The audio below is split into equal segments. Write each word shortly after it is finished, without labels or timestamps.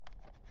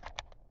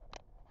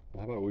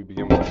How about we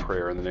begin with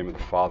prayer in the name of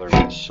the Father, and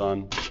of the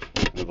Son,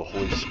 and of the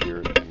Holy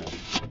Spirit. Amen.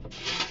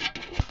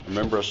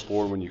 Remember us,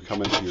 Lord, when you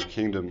come into your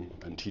kingdom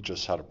and teach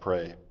us how to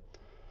pray.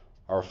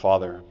 Our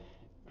Father,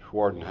 who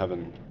art in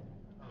heaven,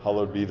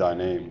 hallowed be thy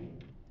name.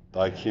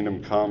 Thy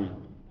kingdom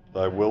come,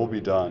 thy will be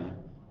done,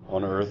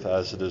 on earth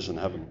as it is in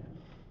heaven.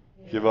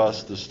 Give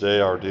us this day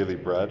our daily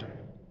bread,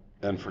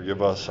 and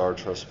forgive us our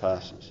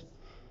trespasses,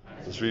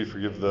 as we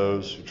forgive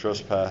those who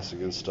trespass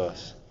against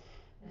us.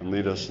 And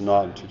lead us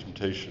not into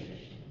temptation,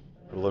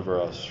 but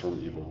deliver us from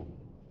evil.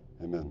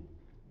 Amen.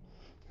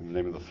 In the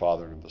name of the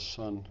Father, and of the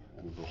Son,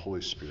 and of the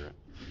Holy Spirit.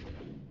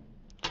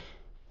 I'd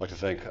like to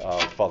thank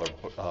Father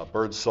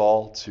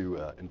Birdsall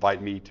to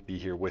invite me to be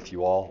here with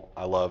you all.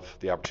 I love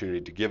the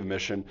opportunity to give a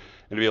mission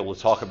and to be able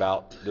to talk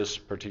about this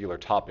particular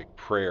topic,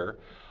 prayer.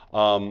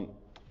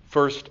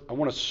 First, I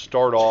want to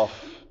start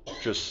off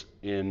just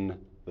in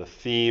the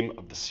theme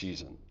of the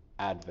season,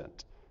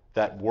 Advent.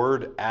 That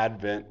word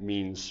Advent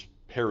means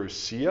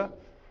parousia,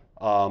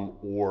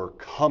 or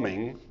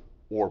coming,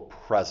 or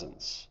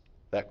presence.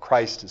 That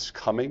Christ is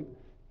coming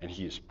and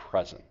he is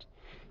present.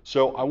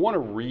 So I want to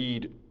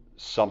read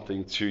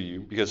something to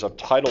you because I've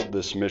titled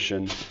this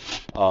mission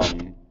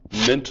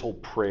Mental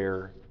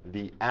Prayer,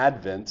 the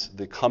Advent,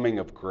 the Coming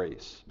of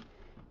Grace.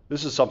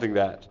 This is something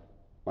that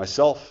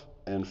myself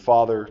and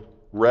Father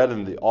read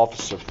in the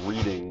Office of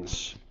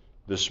Readings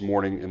this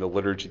morning in the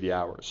Liturgy of the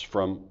Hours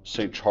from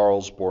St.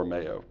 Charles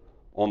Borromeo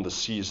on the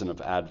season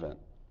of Advent.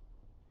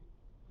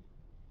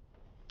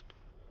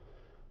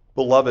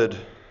 Beloved,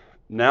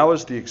 now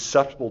is the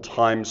acceptable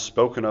time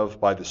spoken of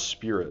by the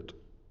Spirit,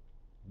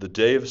 the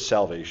day of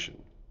salvation,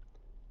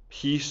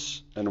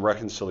 peace and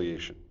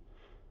reconciliation,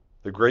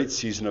 the great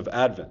season of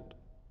Advent.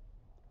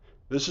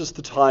 This is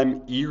the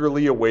time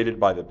eagerly awaited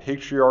by the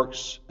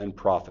patriarchs and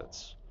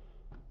prophets,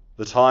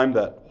 the time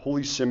that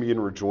Holy Simeon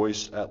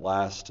rejoiced at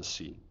last to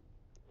see.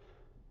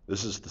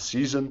 This is the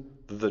season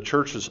that the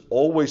Church has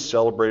always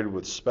celebrated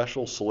with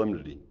special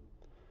solemnity.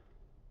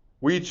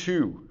 We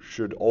too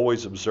should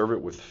always observe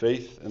it with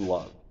faith and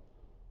love,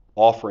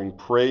 offering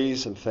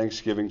praise and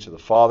thanksgiving to the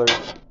Father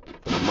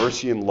for the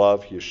mercy and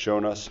love he has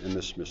shown us in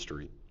this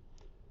mystery.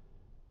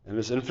 In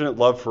his infinite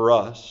love for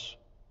us,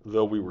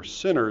 though we were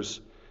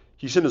sinners,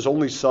 he sent his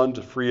only Son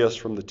to free us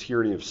from the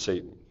tyranny of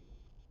Satan,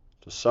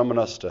 to summon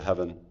us to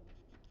heaven,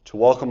 to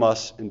welcome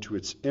us into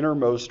its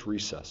innermost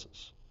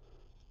recesses,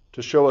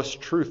 to show us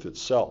truth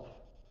itself,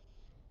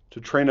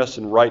 to train us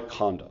in right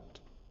conduct,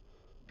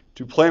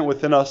 to plant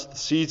within us the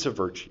seeds of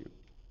virtue,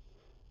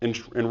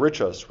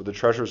 enrich us with the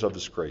treasures of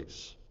his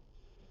grace,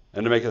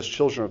 and to make us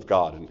children of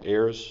God and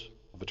heirs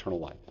of eternal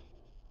life.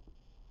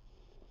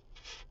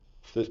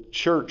 The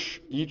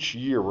Church each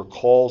year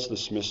recalls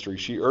this mystery.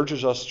 She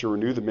urges us to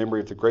renew the memory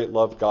of the great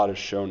love God has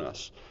shown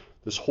us.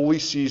 This holy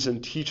season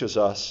teaches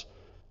us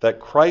that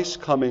Christ's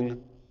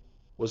coming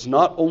was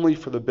not only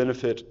for the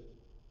benefit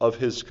of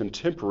his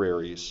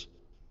contemporaries,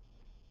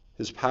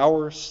 his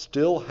power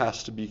still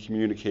has to be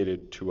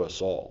communicated to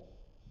us all.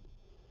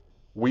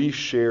 We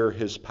share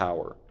his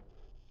power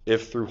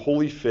if through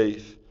holy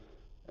faith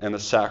and the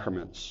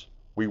sacraments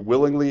we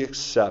willingly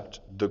accept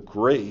the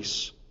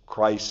grace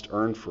Christ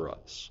earned for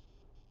us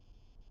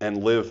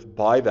and live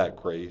by that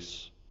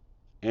grace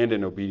and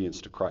in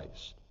obedience to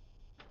Christ.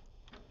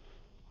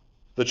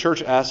 The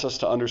Church asks us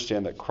to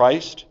understand that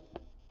Christ,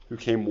 who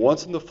came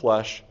once in the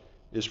flesh,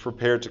 is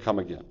prepared to come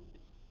again.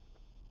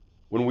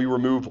 When we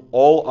remove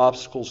all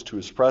obstacles to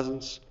his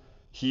presence,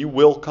 he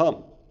will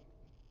come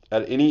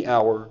at any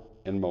hour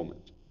and moment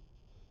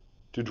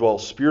to dwell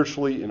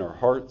spiritually in our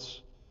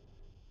hearts,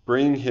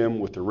 bringing him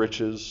with the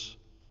riches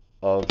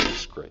of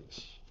his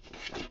grace.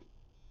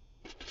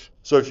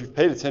 So if you've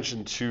paid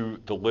attention to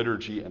the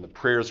liturgy and the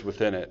prayers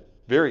within it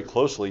very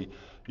closely,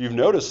 you've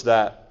noticed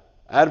that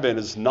Advent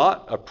is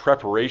not a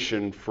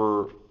preparation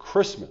for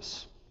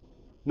Christmas,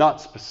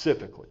 not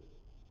specifically.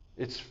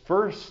 It's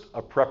first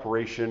a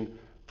preparation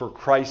for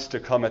Christ to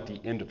come at the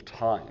end of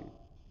time.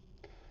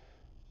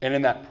 And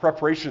in that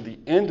preparation of the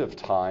end of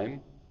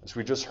time, as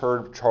we just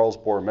heard Charles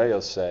Borromeo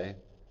say,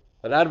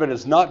 that Advent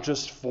is not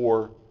just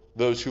for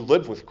those who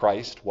lived with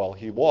Christ while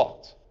he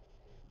walked,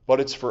 but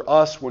it's for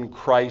us when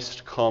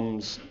Christ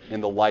comes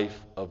in the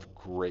life of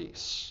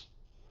grace.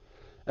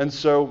 And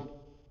so,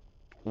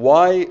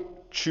 why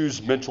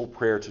choose mental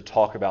prayer to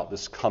talk about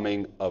this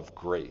coming of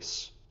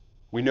grace?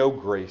 We know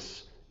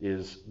grace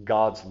is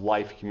God's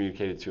life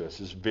communicated to us,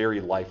 his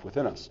very life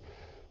within us.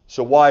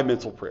 So why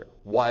mental prayer?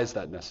 Why is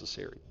that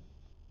necessary?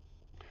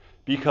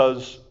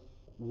 Because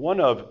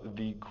one of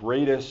the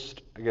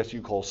greatest, I guess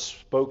you call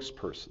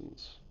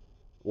spokespersons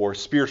or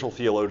spiritual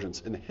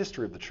theologians in the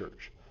history of the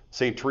Church,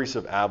 St. Teresa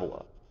of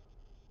Avila,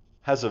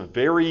 has a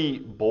very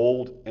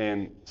bold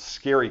and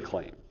scary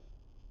claim.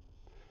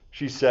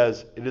 She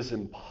says it is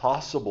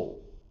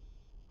impossible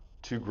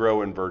to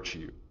grow in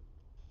virtue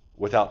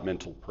without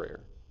mental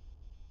prayer.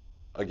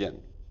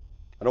 Again,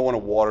 I don't want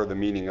to water the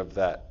meaning of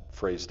that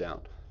phrase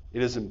down.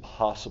 It is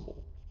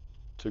impossible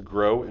to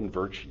grow in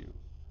virtue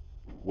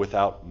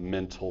without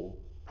mental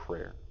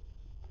prayer.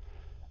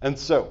 And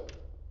so,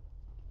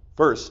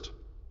 first,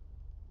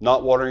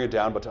 not watering it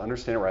down, but to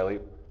understand it rightly,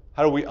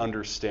 how do we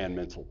understand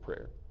mental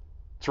prayer?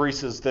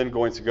 Teresa is then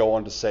going to go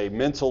on to say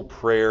mental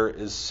prayer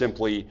is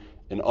simply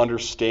an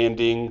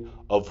understanding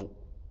of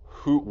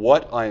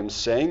what I am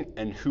saying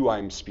and who I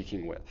am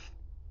speaking with.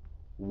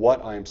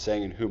 What I am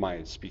saying and whom I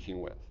am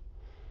speaking with.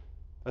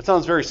 That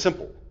sounds very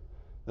simple.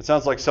 That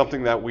sounds like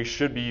something that we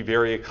should be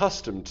very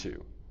accustomed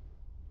to.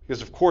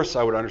 Because of course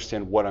I would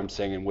understand what I'm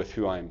saying and with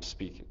who I am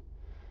speaking.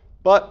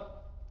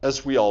 But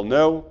as we all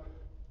know,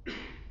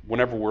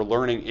 whenever we're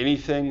learning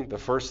anything, the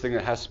first thing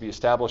that has to be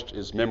established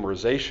is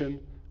memorization.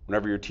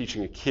 Whenever you're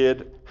teaching a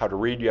kid how to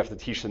read, you have to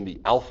teach them the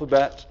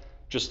alphabet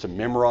just to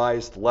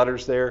memorize the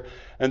letters there.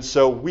 And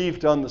so we've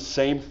done the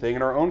same thing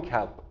in our own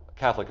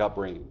Catholic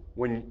upbringing.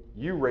 When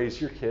you raise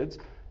your kids,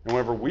 and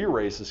whenever we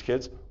raise as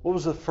kids, what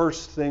was the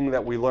first thing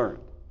that we learned?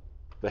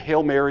 The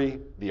Hail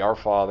Mary, the Our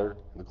Father,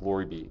 and the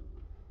Glory Be.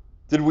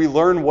 Did we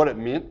learn what it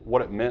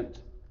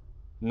meant?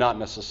 Not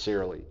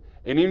necessarily.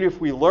 And even if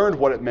we learned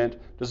what it meant,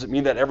 does it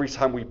mean that every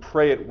time we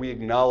pray it, we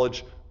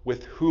acknowledge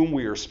with whom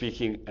we are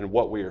speaking and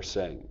what we are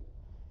saying?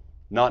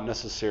 Not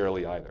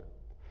necessarily either.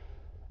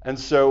 And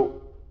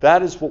so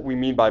that is what we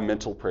mean by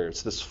mental prayer.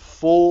 It's this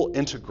full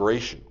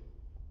integration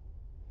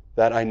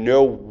that I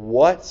know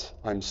what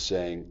I'm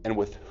saying and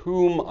with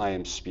whom I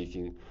am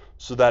speaking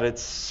so that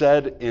it's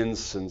said in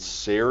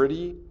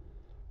sincerity,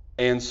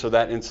 and so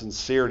that in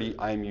sincerity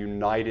I am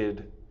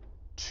united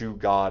to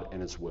God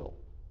and His will.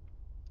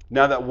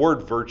 Now that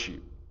word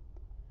virtue,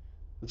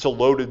 it's a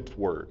loaded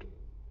word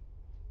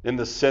in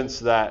the sense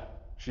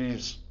that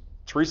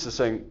Teresa's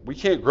saying we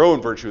can't grow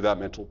in virtue without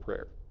mental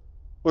prayer.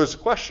 Well, there's a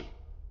question.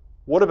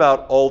 What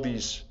about all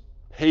these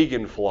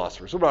pagan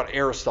philosophers? What about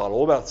Aristotle?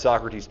 What about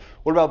Socrates?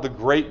 What about the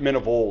great men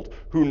of old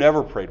who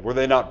never prayed? Were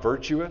they not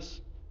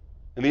virtuous?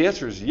 And the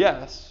answer is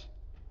yes,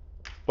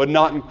 but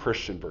not in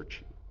Christian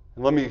virtue.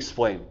 And let me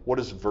explain. What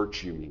does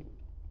virtue mean?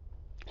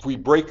 If we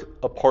break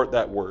apart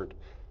that word,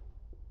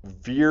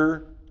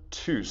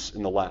 virtus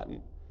in the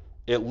Latin,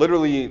 it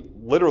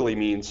literally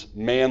means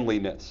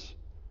manliness.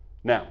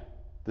 Now,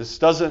 this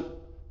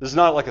is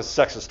not like a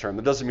sexist term.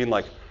 It doesn't mean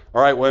like,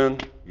 all right, women,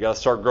 you got to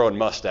start growing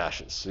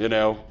mustaches.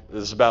 This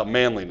is about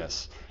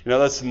manliness.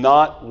 That's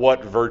not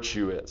what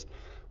virtue is.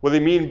 What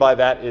they mean by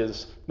that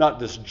is not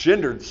this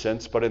gendered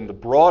sense, but in the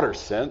broader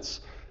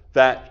sense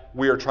that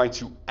we are trying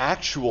to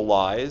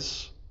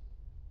actualize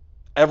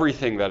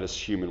everything that is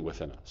human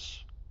within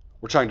us.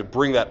 We're trying to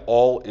bring that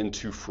all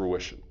into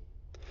fruition.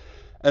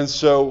 And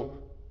so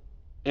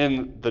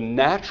in the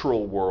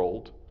natural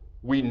world,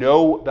 we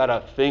know that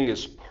a thing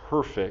is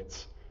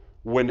perfect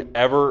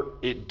whenever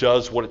it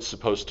does what it's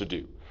supposed to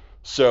do.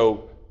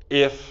 So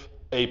if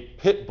a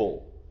pit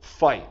bull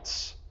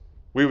fights,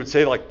 we would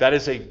say like that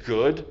is a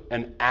good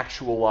and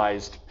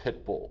actualized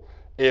pit bull.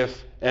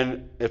 If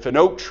an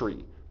oak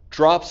tree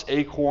drops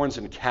acorns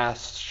and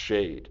casts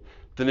shade,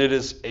 then it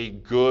is a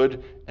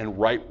good and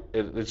right,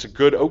 it's a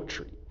good oak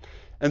tree.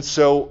 And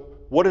so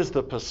what is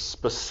the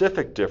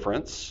specific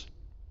difference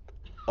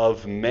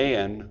of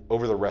man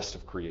over the rest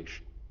of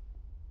creation?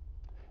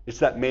 It's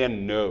that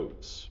man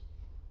knows.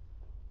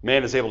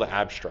 Man is able to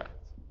abstract.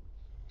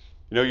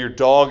 Your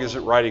dog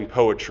isn't writing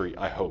poetry,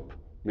 I hope,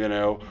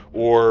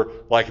 or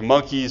like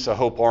monkeys, I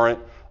hope, aren't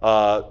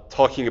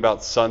talking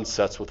about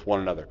sunsets with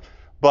one another.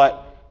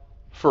 But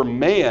for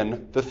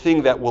man, the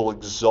thing that will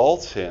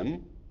exalt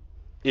him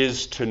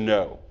is to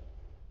know.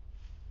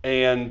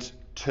 And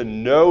to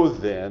know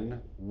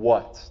then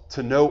what?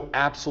 To know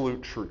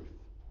absolute truth.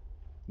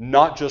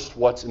 Not just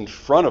what's in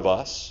front of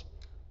us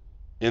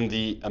in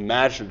the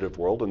imaginative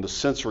world, in the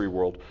sensory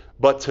world,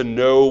 but to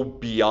know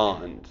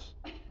beyond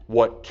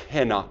what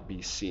cannot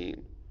be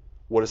seen,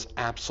 what is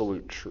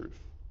absolute truth.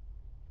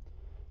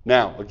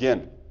 Now,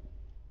 again,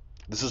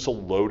 this is a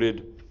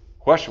loaded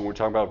question. We're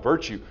talking about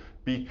virtue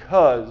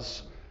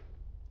because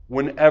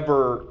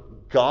whenever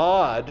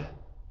God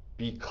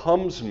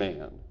becomes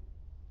man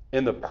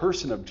in the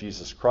person of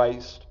Jesus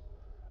Christ,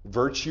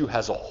 virtue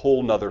has a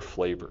whole nother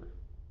flavor.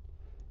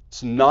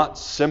 It's not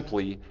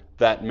simply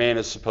that man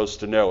is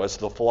supposed to know, as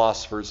the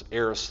philosophers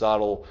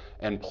Aristotle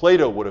and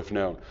Plato would have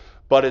known,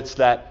 but it's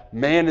that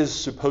man is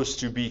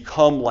supposed to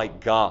become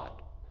like God.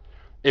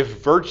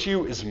 If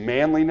virtue is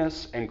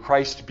manliness and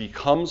Christ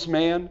becomes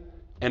man,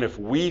 and if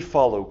we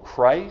follow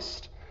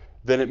Christ,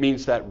 then it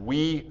means that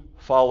we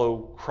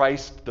follow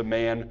Christ, the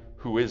man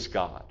who is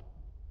God.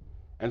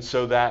 And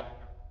so that,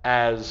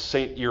 as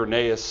St.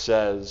 Irenaeus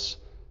says,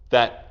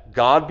 that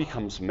God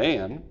becomes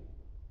man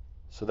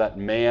so that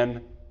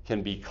man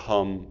can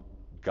become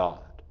God.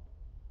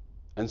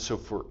 And so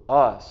for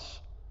us,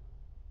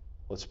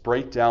 let's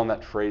break down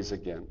that phrase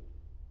again.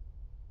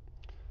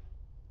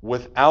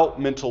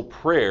 Without mental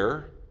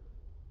prayer,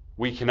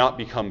 we cannot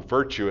become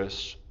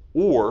virtuous,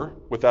 or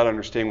without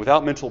understanding,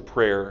 without mental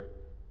prayer,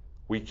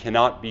 we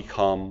cannot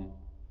become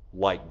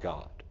like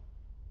God.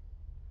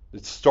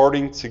 It's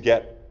starting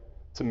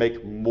to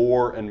make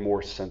more and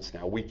more sense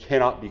now. We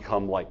cannot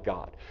become like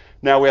God.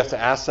 Now we have to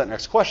ask that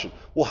next question.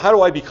 Well, how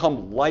do I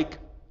become like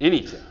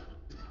anything?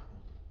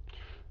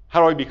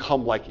 How do I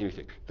become like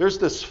anything? There's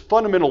this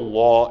fundamental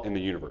law in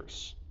the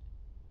universe.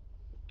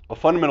 a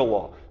fundamental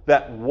law,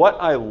 that what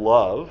I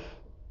love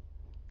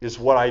is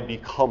what I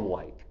become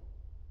like.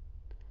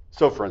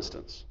 So, for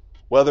instance,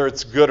 whether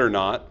it's good or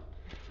not,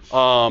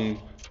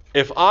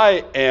 if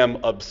I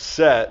am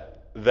upset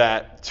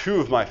that two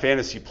of my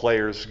fantasy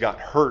players got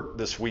hurt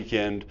this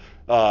weekend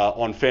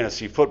on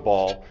fantasy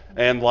football,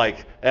 and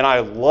I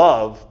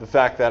love the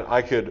fact that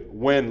I could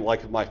win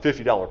like my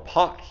 $50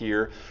 pot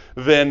here,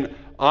 then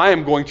I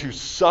am going to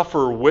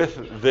suffer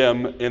with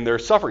them in their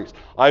sufferings.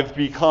 I've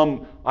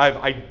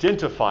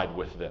identified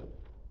with them.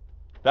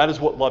 That is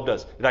what love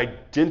does. It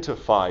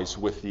identifies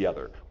with the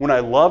other. When I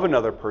love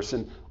another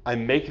person, I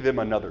make them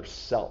another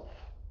self.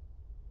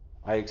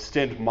 I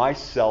extend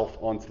myself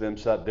onto them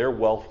so that their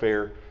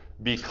welfare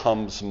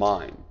becomes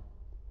mine.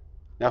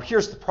 Now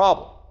here's the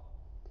problem,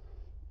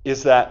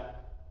 is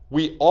that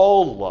we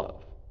all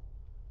love,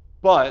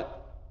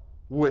 but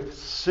with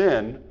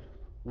sin,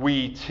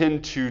 we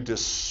tend to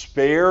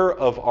despair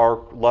of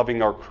our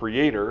loving our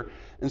Creator,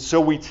 and so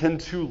we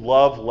tend to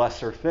love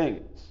lesser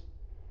things.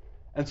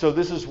 And so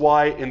this is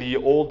why in the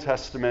Old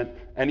Testament,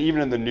 and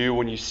even in the New,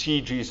 when you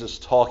see Jesus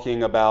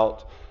talking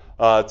about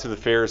to the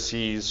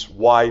Pharisees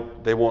why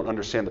they won't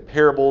understand the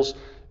parables,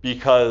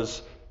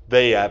 because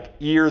they have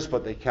ears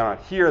but they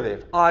cannot hear, they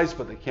have eyes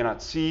but they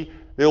cannot see,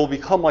 they will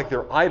become like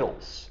their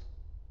idols.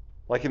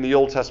 Like in the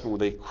Old Testament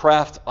where they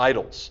craft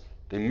idols,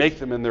 they make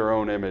them in their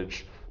own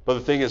image, but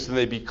the thing is then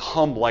they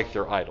become like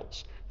their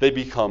idols. They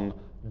become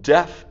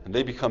deaf and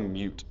they become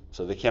mute.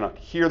 So they cannot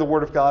hear the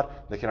Word of God,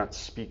 they cannot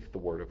speak the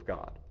Word of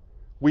God.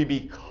 We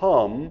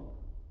become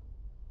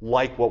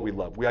like what we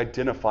love. We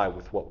identify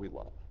with what we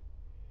love.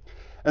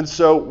 And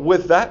so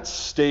with that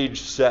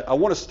stage set, I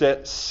want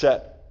to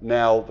set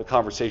now the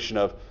conversation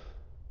of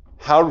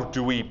how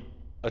do we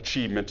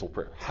achieve mental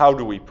prayer? How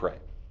do we pray?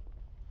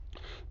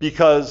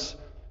 Because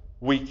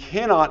we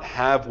cannot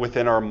have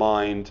within our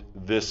mind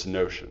this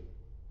notion,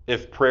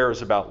 if prayer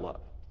is about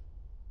love,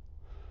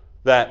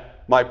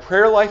 that my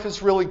prayer life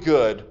is really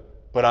good,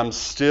 but I'm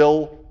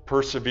still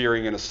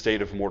persevering in a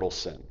state of mortal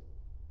sin.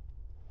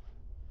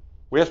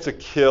 We have to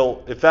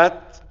kill, if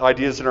that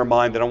idea is in our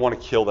mind, then I want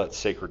to kill that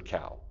sacred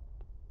cow.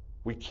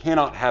 We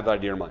cannot have that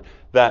idea in our mind,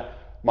 that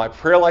my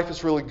prayer life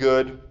is really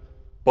good,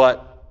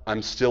 but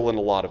I'm still in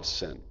a lot of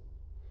sin.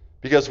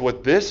 Because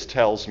what this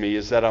tells me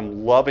is that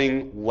I'm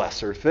loving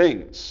lesser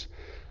things.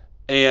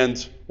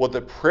 And what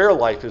the prayer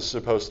life is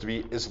supposed to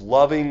be is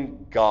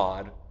loving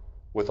God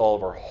with all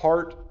of our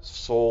heart,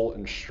 soul,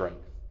 and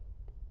strength.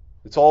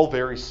 It's all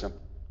very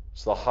simple.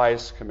 It's the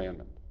highest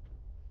commandment.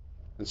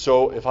 And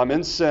so if I'm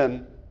in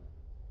sin,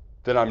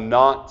 then I'm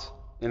not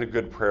in a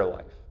good prayer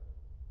life.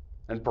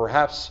 And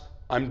perhaps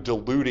I'm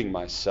deluding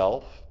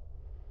myself,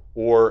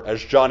 or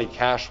as Johnny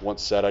Cash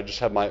once said, I just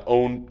have my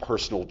own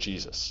personal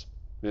Jesus,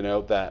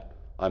 that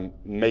I'm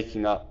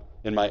making up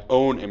in my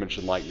own image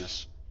and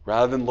likeness,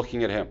 rather than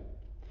looking at him.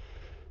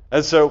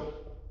 And so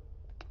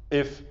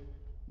if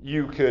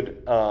you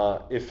could,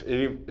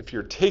 if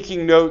you're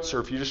taking notes, or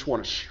if you just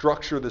want to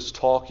structure this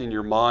talk in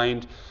your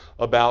mind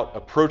about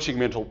approaching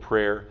mental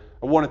prayer,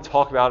 I want to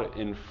talk about it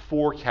in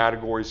 4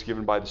 categories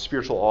given by the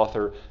spiritual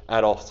author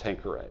Adolphe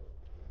Tanqueray.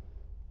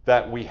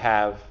 That we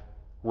have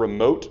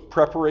remote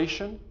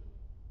preparation,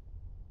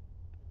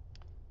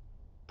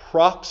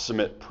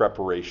 proximate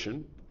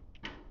preparation,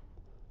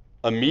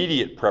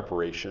 immediate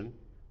preparation,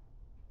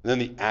 and then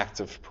the act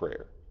of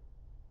prayer.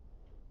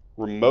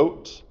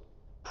 Remote,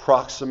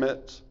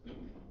 proximate,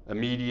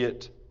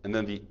 immediate, and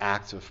then the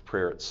act of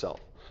prayer itself.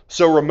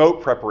 So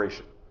remote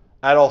preparation.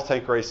 Adolphe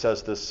Tanqueray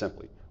says this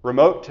simply.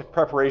 Remote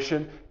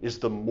preparation is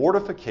the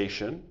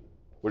mortification,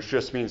 which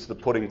just means the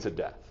putting to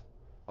death,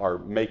 or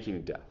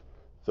making death.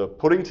 The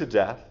putting to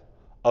death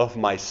of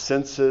my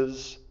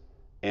senses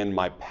and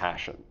my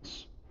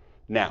passions.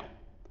 Now,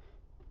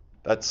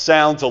 that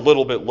sounds a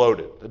little bit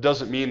loaded. It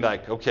doesn't mean I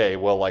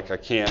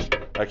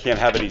can't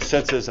have any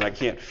senses and I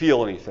can't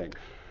feel anything.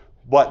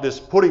 But this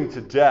putting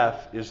to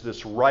death is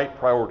this right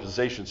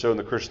prioritization. So in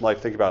the Christian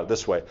life, think about it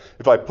this way.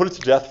 If I put it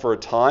to death for a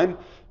time,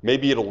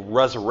 maybe it'll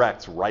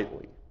resurrect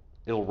rightly.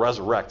 It'll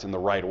resurrect in the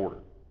right order.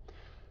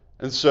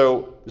 And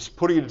so this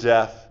putting to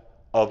death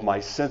of my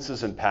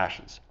senses and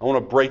passions. I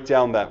want to break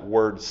down that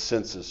word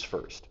senses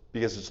first,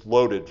 because it's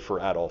loaded for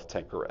Adolphe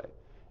Tanqueray.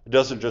 It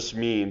doesn't just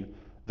mean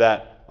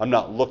that I'm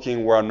not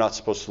looking where I'm not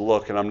supposed to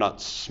look, and I'm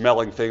not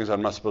smelling things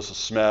I'm not supposed to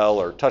smell,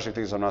 or touching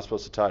things I'm not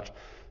supposed to touch.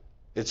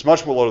 It's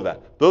much more loaded than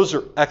that. Those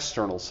are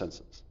external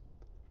senses.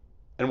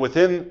 And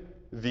within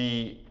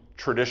the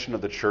tradition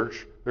of the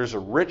church, there's a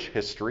rich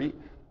history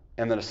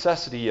and the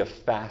necessity of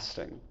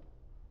fasting.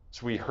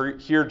 So we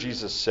hear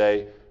Jesus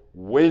say,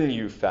 when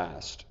you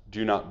fast,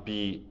 do not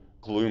be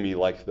gloomy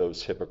like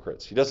those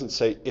hypocrites. He doesn't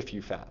say if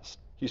you fast.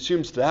 He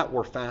assumes that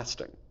we're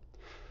fasting.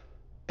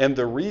 And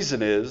the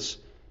reason is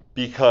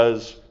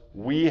because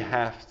we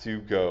have to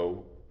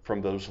go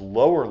from those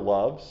lower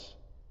loves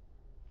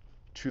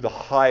to the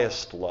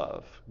highest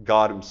love,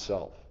 God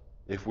himself,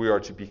 if we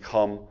are to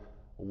become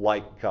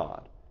like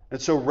God.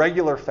 And so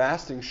regular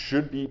fasting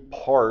should be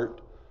part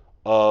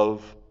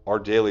of our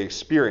daily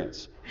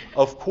experience.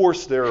 Of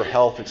course, there are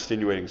health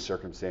extenuating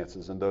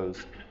circumstances, and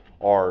those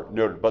are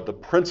noted. But the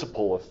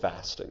principle of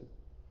fasting,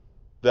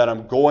 that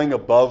I'm going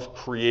above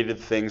created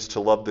things to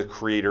love the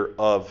creator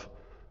of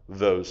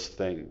those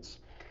things.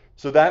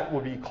 So that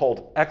would be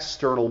called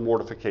external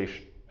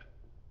mortification.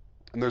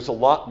 And there's a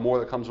lot more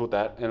that comes with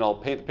that, and I'll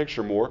paint the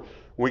picture more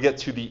when we get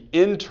to the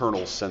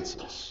internal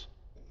senses.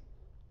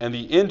 And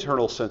the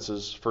internal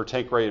senses for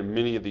Tanqueray and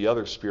many of the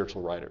other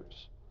spiritual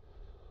writers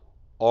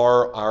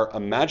are our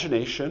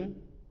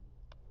imagination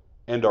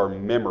and our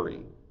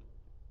memory.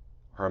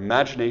 Our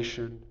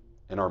imagination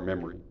and our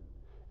memory.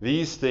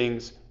 These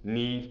things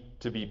need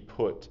to be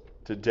put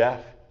to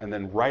death and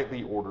then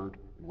rightly ordered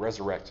and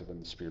resurrected in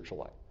the spiritual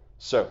life.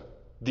 So,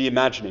 the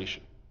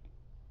imagination.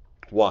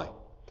 Why?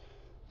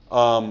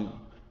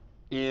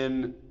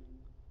 In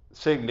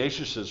St.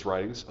 Ignatius's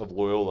writings of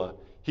Loyola,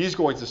 he's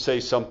going to say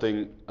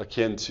something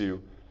akin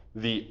to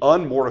the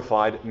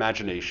unmortified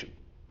imagination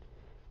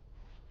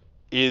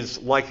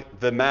is like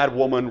the mad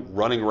woman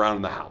running around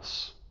in the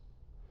house.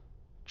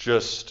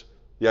 Just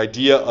the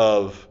idea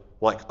of,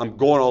 like, I'm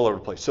going all over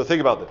the place. So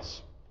think about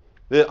this.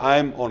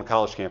 I'm on a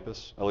college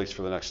campus, at least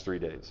for the next 3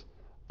 days.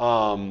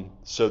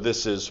 So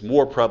this is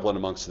more prevalent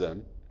amongst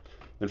them.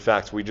 In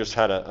fact, we just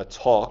had a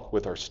talk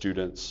with our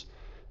students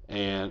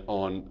and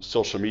on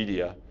social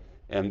media,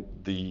 and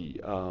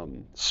the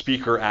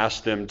speaker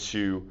asked them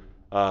to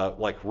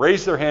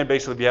raise their hand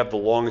basically if you have the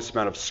longest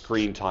amount of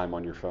screen time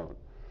on your phone.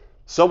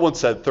 Someone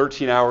said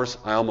 13 hours.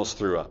 I almost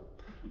threw up.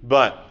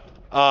 But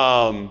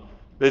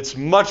it's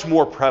much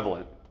more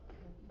prevalent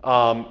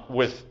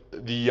with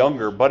the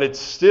younger, but it's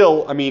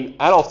still,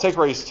 Adolf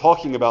Tanqueray is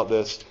talking about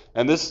this,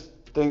 and this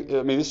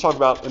talk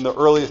about in the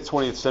earliest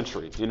 20th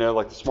century. The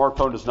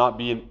smartphone does not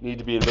need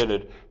to be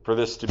invented for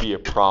this to be a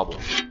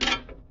problem.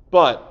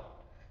 But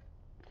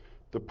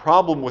the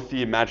problem with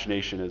the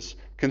imagination is,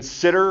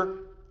 consider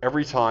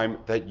every time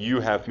that you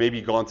have maybe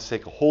gone to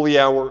take a holy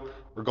hour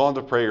or gone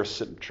to pray or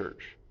sit in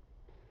church.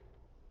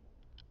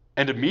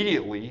 And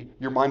immediately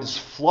your mind is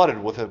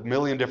flooded with a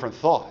million different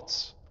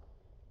thoughts.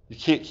 You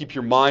can't keep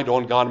your mind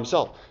on God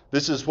himself.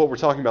 This is what we're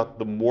talking about,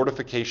 the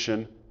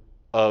mortification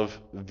of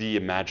the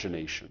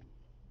imagination.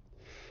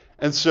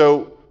 And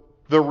so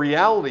the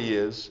reality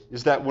is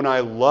that when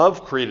I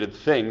love created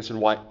things, and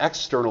why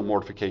external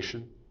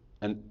mortification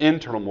and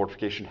internal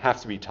mortification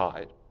have to be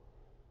tied.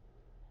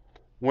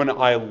 When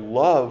I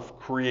love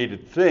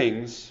created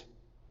things,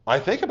 I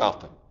think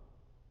about them.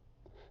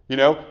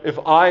 If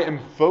I am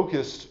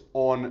focused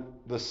on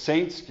the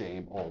Saints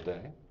game all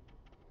day,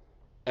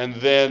 and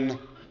then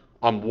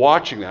I'm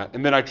watching that,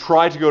 and then I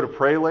try to go to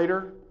pray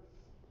later,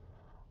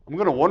 I'm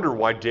going to wonder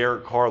why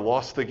Derek Carr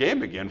lost the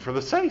game again for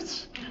the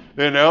Saints.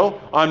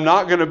 I'm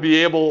not going to be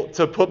able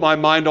to put my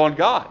mind on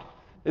God.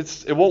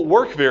 It won't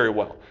work very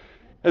well.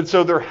 And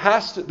so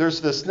there's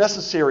this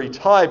necessary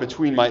tie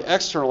between my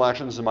external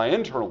actions and my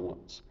internal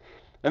ones.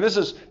 And this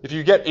is, if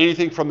you get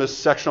anything from this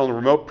section on the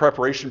remote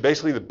preparation,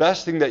 basically the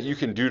best thing that you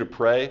can do to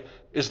pray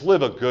is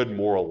live a good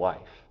moral life.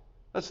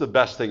 That's the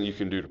best thing you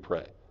can do to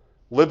pray.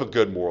 Live a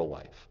good moral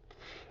life.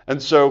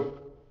 And so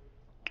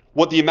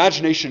what the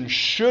imagination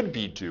should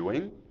be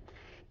doing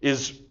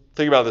is,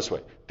 think about it this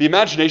way. The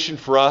imagination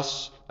for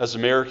us as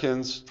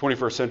Americans,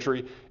 21st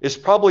century, is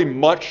probably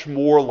much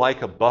more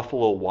like a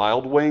Buffalo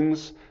Wild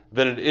Wings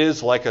than it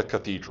is like a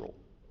cathedral.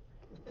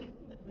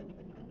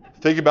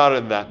 Think about it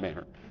in that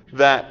manner.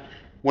 That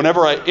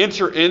whenever I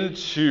enter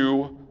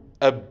into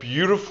a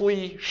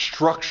beautifully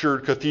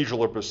structured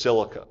cathedral or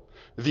basilica,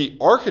 the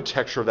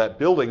architecture of that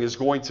building is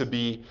going to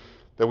be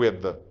that we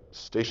have the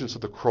Stations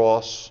of the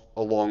Cross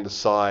along the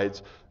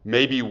sides.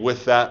 Maybe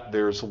with that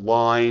there's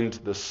lined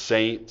the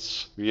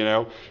saints,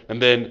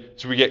 and then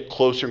as we get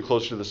closer and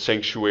closer to the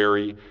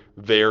sanctuary,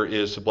 there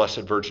is the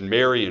Blessed Virgin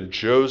Mary and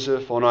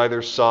Joseph on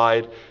either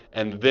side,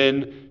 and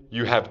then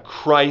you have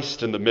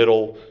Christ in the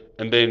middle,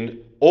 and then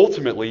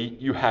ultimately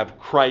you have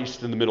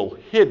Christ in the middle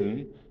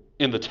hidden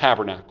in the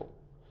tabernacle.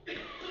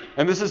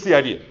 And this is the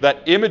idea,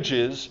 that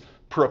images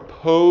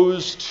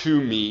propose to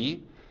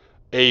me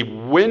a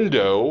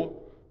window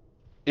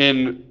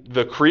in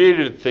the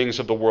created things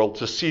of the world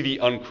to see the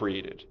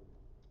uncreated,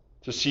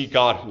 to see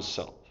God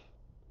himself.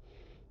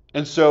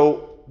 And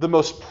so the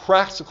most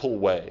practical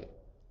way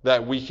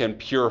that we can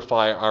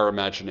purify our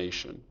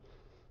imagination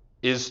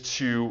is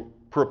to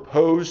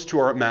propose to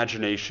our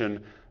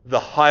imagination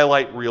the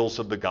highlight reels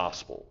of the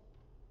gospel,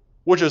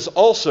 which is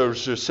also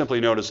just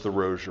simply known as the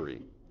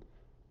rosary.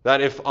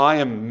 That if I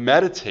am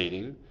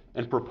meditating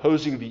and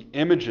proposing the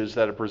images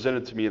that are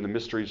presented to me in the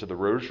mysteries of the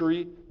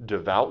rosary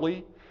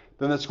devoutly,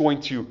 then that's going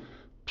to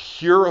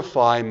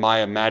purify my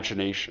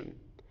imagination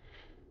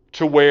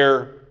to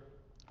where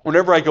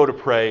whenever I go to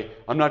pray,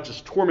 I'm not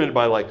just tormented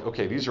by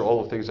okay, these are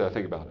all the things that I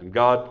think about, and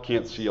God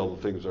can't see all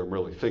the things I'm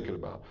really thinking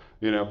about,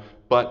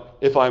 But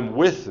if I'm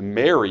with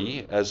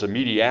Mary as a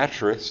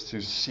mediatrix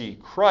to see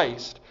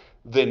Christ,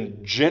 then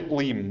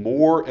gently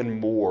more and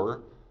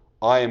more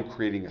I am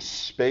creating a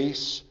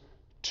space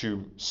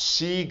to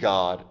see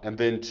God and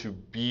then to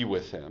be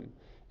with him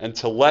and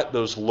to let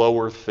those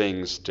lower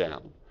things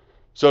down.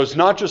 So it's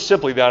not just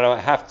simply that I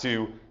have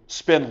to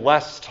spend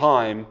less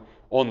time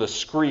on the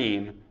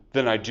screen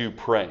than I do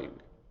praying,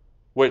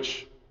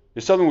 which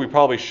is something we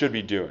probably should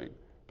be doing.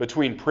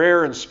 Between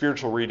prayer and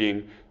spiritual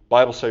reading,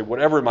 Bible study,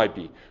 whatever it might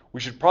be, we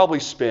should probably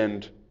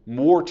spend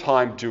more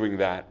time doing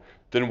that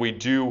than we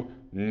do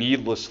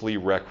needlessly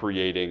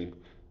recreating,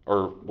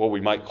 or what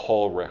we might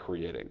call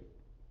recreating.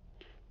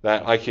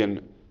 That I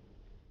can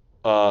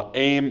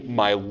aim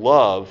my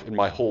love and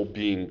my whole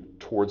being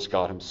towards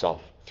God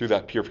himself through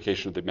that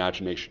purification of the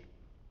imagination.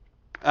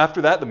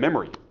 After that, the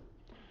memory.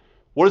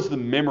 What is the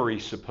memory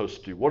supposed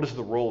to do? What is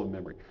the role of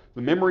memory?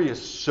 The memory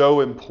is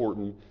so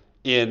important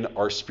in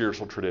our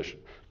spiritual tradition.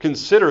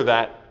 Consider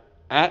that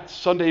at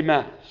Sunday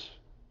Mass,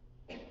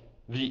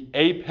 the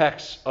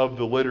apex of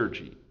the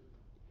liturgy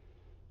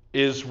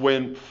is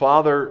when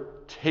Father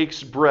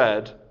takes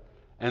bread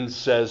and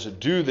says,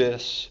 "Do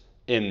this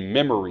in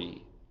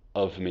memory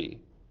of me."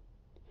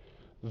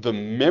 The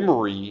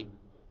memory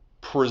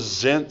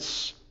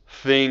presents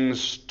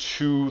things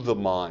to the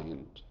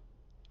mind.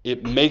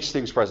 It makes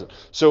things present.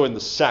 So in the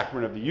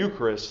sacrament of the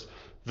Eucharist,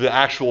 the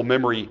actual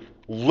memory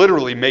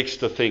literally makes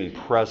the thing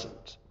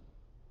present.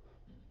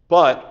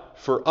 But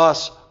for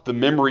us, the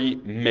memory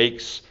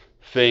makes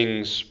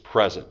things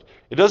present.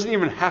 It doesn't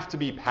even have to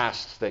be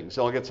past things.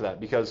 And I'll get to that,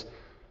 because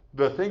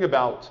the thing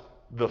about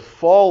the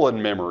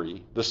fallen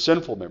memory, the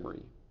sinful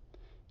memory,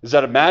 is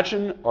that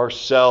imagine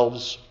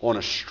ourselves on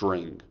a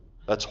string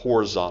that's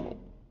horizontal.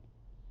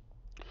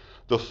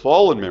 The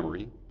fallen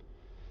memory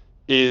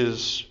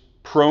is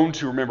prone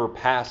to remember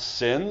past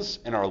sins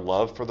and our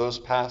love for those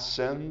past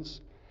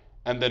sins,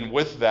 and then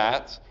with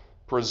that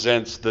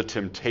presents the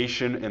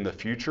temptation in the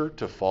future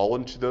to fall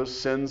into those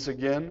sins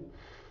again.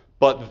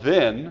 But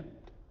then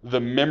the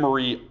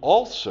memory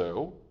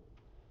also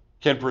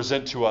can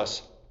present to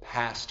us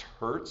past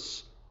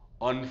hurts,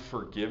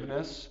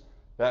 unforgiveness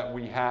that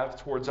we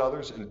have towards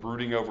others, and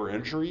brooding over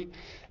injury,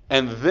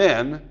 and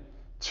then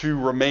to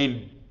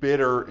remain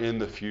bitter in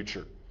the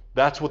future.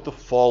 That's what the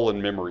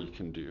fallen memory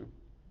can do.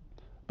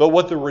 But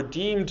what the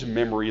redeemed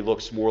memory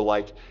looks more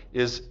like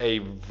is a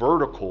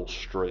vertical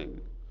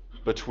string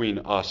between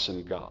us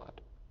and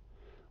God,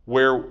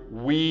 where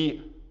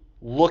we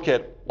look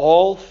at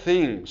all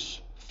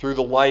things through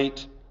the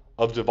light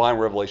of divine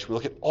revelation. We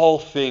look at all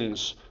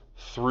things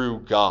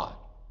through God,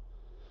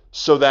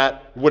 so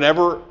that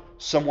whenever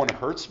someone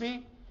hurts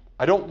me,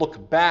 I don't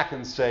look back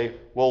and say,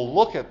 well,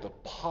 look at the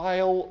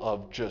pile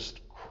of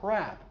just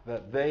crap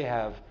that they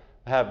have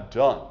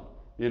done.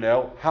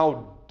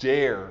 How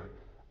dare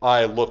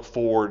I look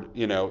forward,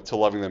 to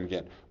loving them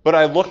again. But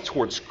I look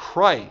towards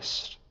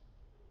Christ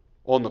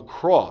on the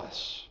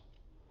cross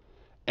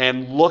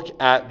and look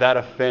at that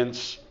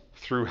offense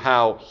through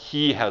how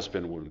he has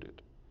been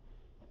wounded.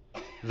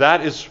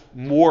 That is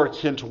more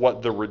akin to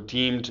what the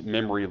redeemed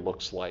memory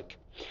looks like.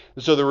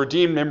 And so the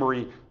redeemed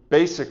memory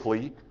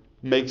basically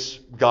makes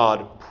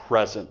God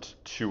present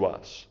to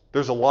us.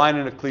 There's a line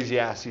in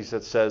Ecclesiastes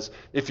that says,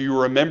 if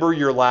you remember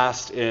your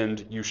last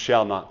end, you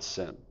shall not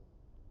sin.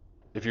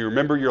 If you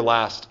remember your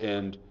last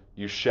end,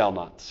 you shall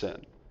not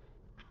sin.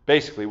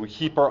 Basically, we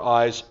keep our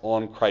eyes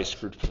on Christ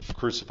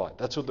crucified.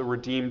 That's what the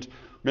redeemed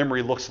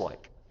memory looks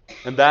like.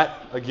 And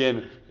that,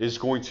 again, is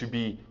going to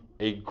be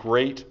a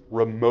great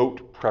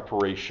remote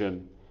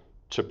preparation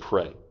to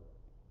pray.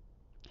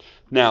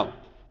 Now,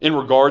 in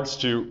regards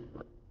to,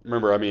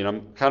 remember,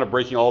 I'm kind of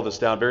breaking all this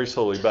down very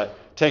slowly,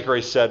 but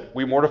Tanqueray said,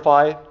 we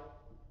mortify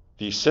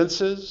the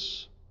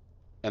senses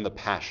and the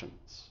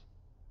passions.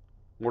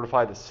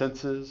 Mortify the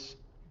senses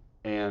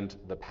and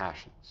the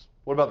passions.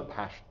 What about the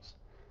passions?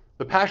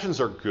 The passions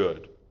are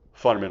good,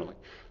 fundamentally.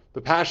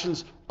 The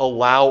passions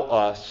allow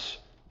us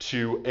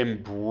to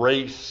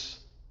embrace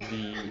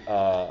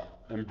the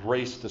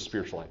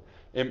spiritual life.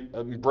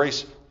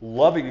 Embrace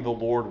loving the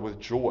Lord with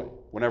joy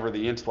whenever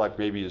the intellect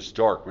maybe is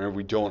dark, whenever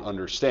we don't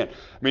understand.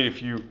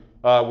 If you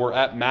were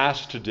at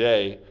Mass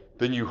today,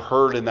 then you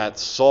heard in that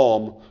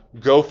psalm,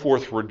 go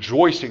forth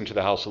rejoicing to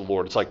the house of the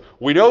Lord. It's like,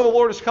 we know the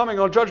Lord is coming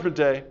on Judgment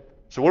Day.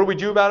 So what do we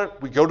do about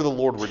it? We go to the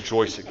Lord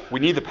rejoicing. We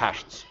need the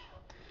passions.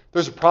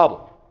 There's a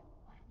problem.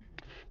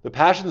 The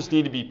passions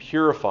need to be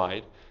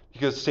purified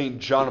because St.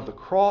 John of the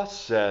Cross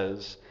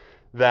says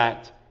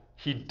that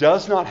he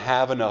does not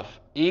have enough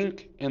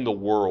ink in the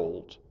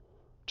world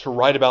to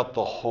write about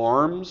the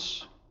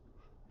harms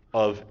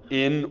of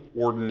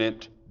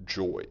inordinate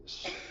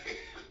joys.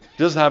 He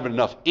doesn't have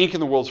enough ink in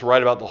the world to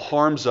write about the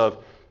harms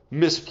of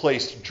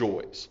misplaced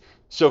joys.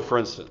 So, for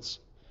instance,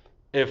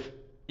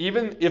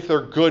 even if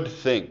they're good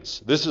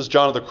things, this is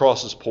John of the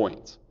Cross's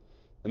point,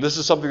 and this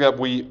is something that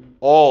we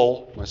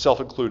all, myself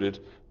included,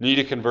 need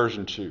a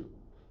conversion to.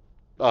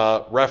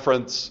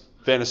 Reference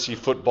fantasy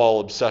football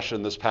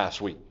obsession this past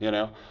week,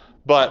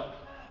 But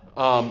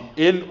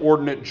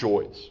inordinate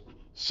joys.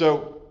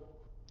 So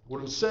what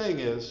I'm saying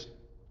is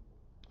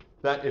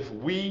that if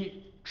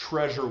we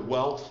treasure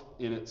wealth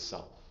in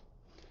itself,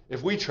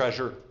 if we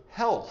treasure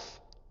health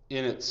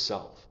in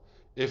itself,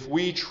 if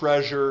we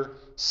treasure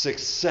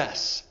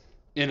success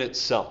in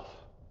itself,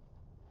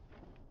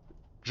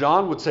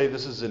 John would say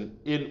this is an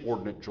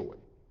inordinate joy.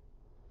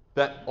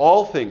 that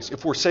all things,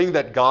 if we're saying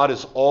that God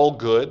is all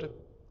good,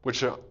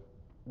 which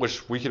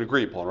we can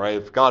agree upon, right?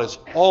 If God is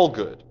all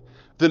good,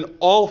 then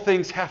all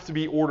things have to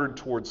be ordered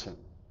towards him.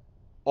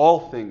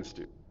 All things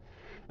do.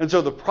 And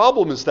so the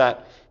problem is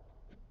that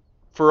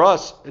for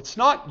us, it's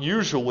not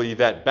usually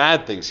that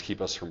bad things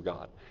keep us from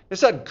God.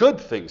 It's that good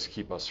things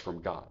keep us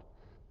from God.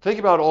 Think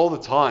about all the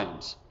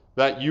times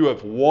that you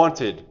have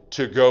wanted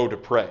to go to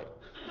pray,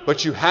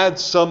 but you had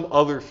some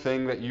other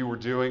thing that you were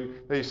doing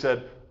that you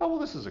said, oh, well,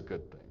 this is a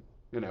good thing,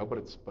 but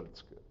it's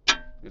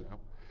good,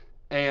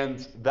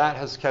 And that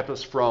has kept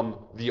us from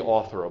the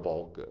author of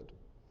all good.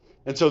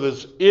 And so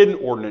those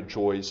inordinate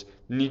joys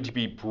need to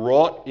be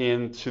brought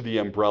into the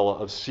umbrella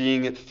of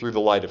seeing it through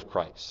the light of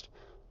Christ.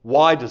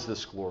 Why does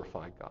this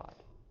glorify God?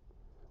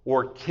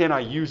 Or can I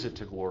use it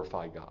to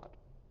glorify God?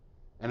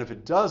 And if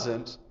it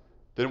doesn't,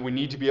 then we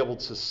need to be able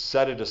to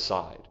set it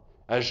aside.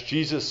 As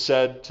Jesus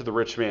said to the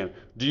rich man,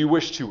 do you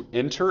wish to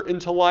enter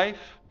into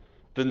life?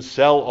 Then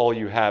sell all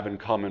you have and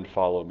come and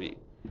follow me.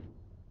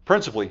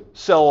 Principally,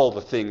 sell all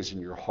the things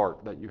in your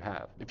heart that you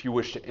have if you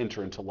wish to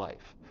enter into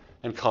life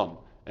and come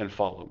and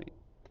follow me.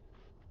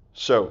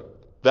 So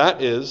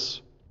that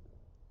is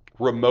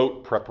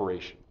remote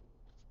preparation.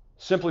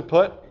 Simply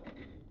put,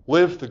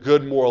 live the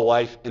good moral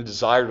life and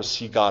desire to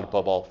see God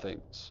above all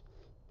things.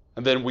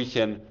 And then we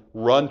can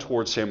run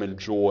towards him in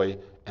joy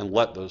and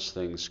let those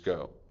things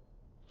go.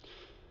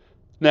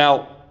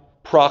 Now,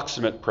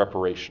 proximate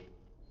preparation.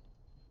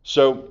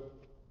 So,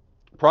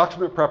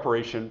 proximate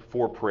preparation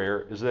for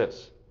prayer is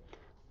this.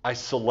 I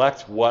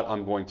select what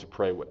I'm going to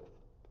pray with.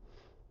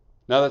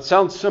 Now, that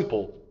sounds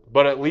simple,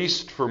 but at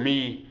least for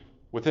me,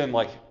 within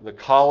the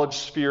college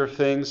sphere of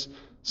things,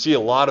 see a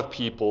lot of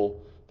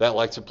people that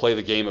like to play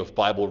the game of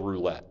Bible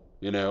roulette,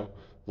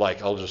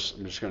 I'm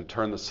just going to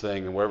turn this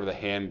thing and wherever the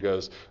hand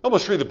goes,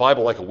 almost treat the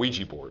Bible like a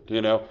Ouija board,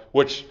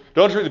 which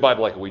don't treat the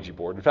Bible like a Ouija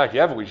board. In fact, you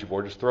have a Ouija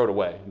board, just throw it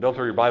away. And don't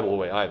throw your Bible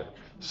away either.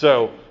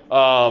 So,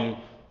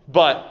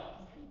 but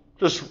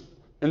just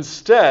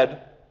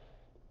instead,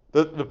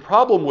 the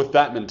problem with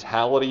that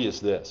mentality is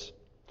this.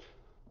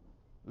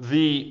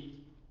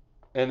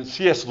 And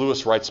C.S.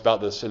 Lewis writes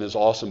about this in his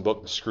awesome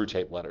book, The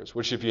Screwtape Letters,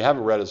 which if you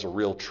haven't read is a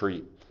real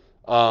treat.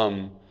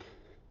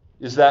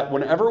 Is that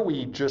whenever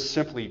we just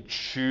simply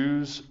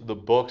choose the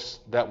books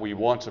that we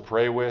want to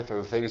pray with or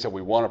the things that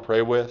we want to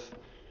pray with,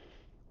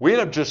 we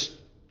end up just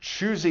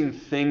choosing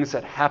things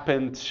that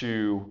happen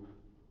to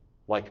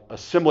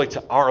assimilate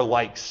to our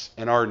likes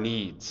and our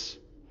needs.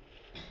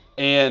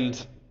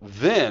 And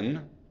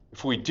then,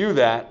 if we do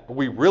that, are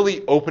we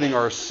really opening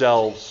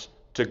ourselves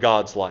to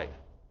God's life?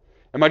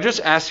 Am I just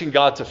asking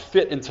God to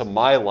fit into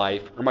my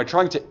life, or am I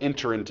trying to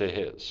enter into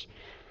his?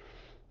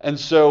 And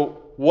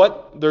so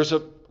there's a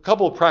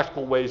couple of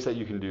practical ways that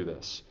you can do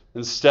this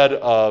instead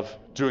of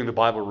doing the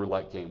Bible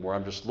roulette game where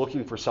I'm just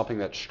looking for something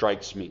that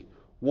strikes me.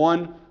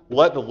 One,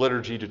 let the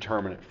liturgy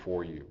determine it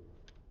for you.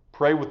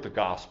 Pray with the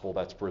gospel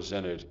that's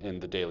presented in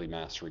the daily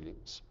mass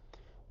readings.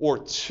 Or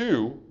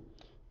two,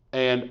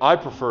 and I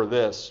prefer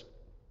this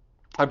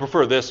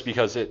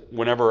because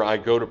whenever I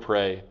go to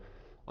pray,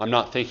 I'm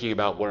not thinking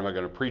about what am I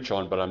going to preach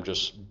on, but I'm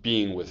just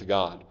being with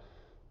God.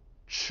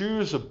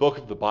 Choose a book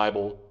of the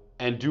Bible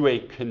and do a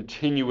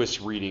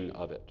continuous reading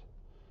of it.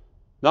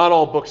 Not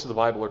all books of the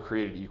Bible are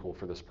created equal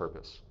for this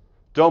purpose.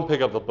 Don't pick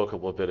up the book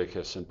of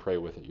Leviticus and pray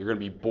with it. You're going to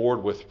be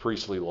bored with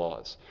priestly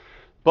laws.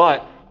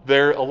 But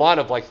there are a lot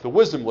of the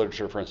wisdom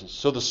literature, for instance.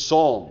 So the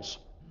Psalms,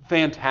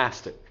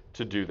 fantastic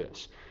to do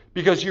this.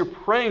 Because you're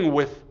praying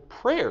with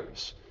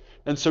prayers.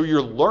 And so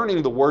you're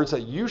learning the words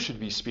that you should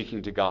be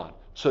speaking to God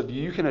so that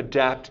you can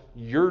adapt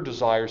your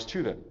desires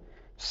to them.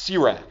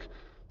 Sirach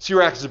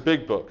is a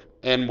big book.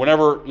 And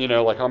whenever,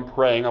 I'm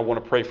praying, I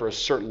want to pray for a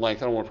certain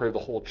length. I don't want to pray the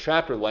whole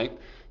chapter length.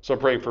 So I'm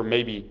praying for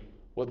maybe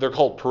what they're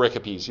called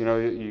pericopes.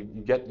 You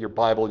get your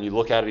Bible and you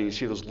look at it and you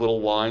see those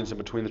little lines in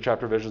between the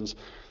chapter visions.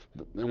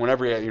 And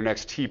whenever you're at your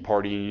next tea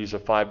party, you use a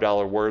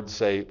 $5 word,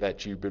 say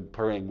that you've been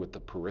praying with the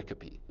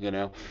pericope,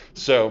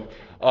 So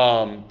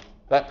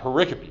that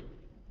pericope.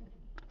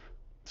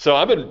 So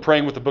I've been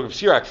praying with the book of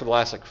Sirach for the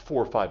last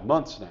 4 or 5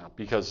 months now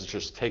because it's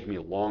just taken me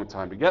a long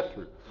time to get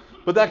through.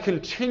 But that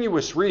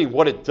continuous reading,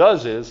 what it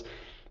does is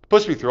it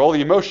puts me through all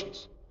the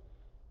emotions.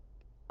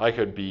 I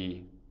could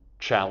be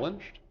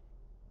challenged.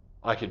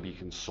 I could be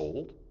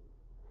consoled.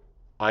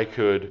 I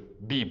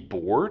could be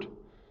bored.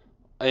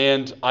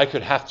 And I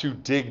could have to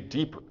dig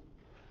deeper.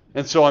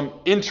 And so I'm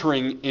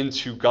entering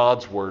into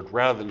God's word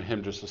rather than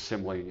him just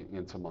assimilating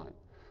into mine.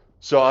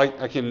 So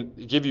I can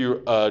give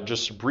you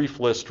just a brief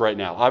list right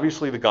now.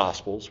 Obviously the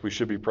Gospels. We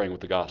should be praying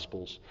with the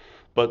Gospels.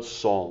 But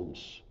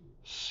Psalms,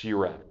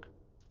 Sirach,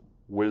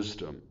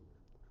 Wisdom,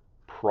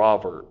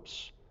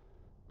 Proverbs,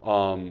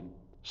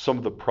 some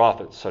of the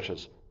prophets such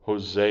as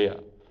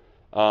Hosea.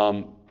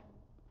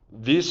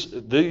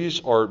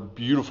 These are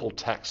beautiful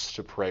texts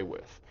to pray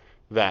with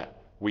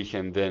that we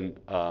can then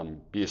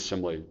be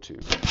assimilated to.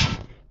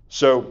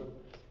 So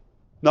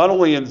not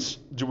only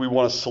do we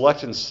want to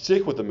select and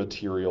stick with the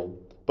material,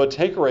 but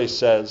Tanqueray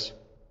says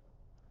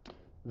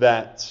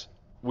that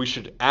we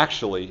should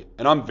actually,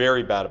 and I'm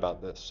very bad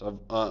about this,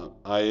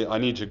 I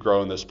need to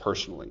grow in this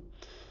personally,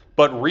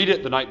 but read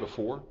it the night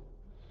before.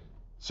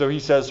 So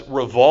he says,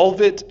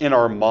 revolve it in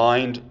our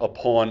mind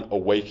upon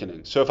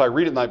awakening. So if I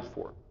read it the night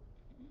before,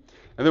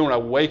 and then when I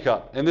wake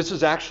up, and this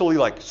is actually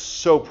like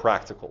so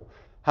practical.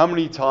 How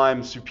many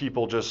times do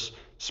people just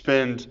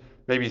spend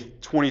maybe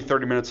 20,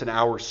 30 minutes, an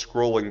hour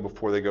scrolling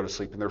before they go to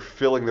sleep, and they're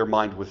filling their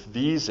mind with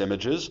these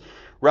images,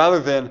 rather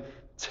than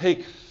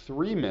take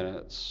 3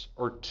 minutes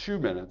or 2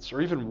 minutes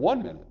or even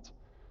 1 minute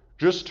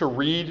just to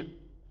read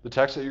the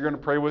text that you're going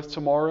to pray with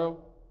tomorrow,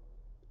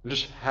 and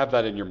just have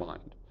that in your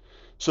mind.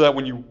 So that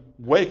when you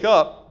wake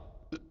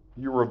up,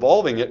 you're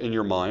revolving it in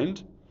your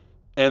mind,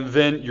 and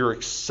then you're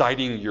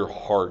exciting your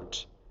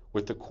heart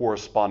with the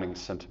corresponding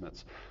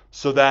sentiments.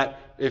 So that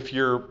if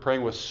you're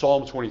praying with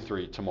Psalm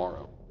 23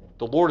 tomorrow,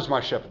 the Lord is my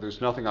shepherd, there's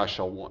nothing I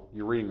shall want.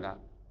 You're reading that.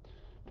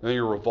 And then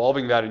you're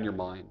revolving that in your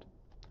mind.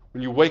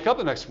 When you wake up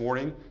the next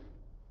morning,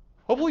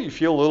 hopefully you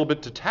feel a little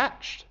bit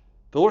detached.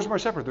 The Lord is my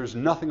shepherd, there's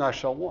nothing I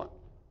shall want.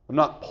 I'm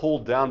not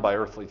pulled down by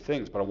earthly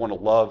things, but I want to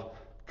love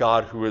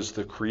God who is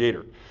the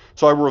creator.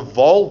 So I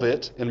revolve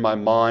it in my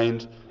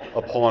mind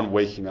upon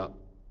waking up.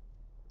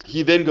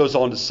 He then goes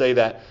on to say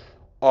that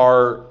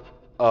our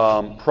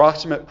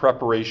proximate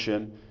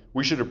preparation,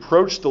 we should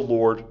approach the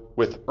Lord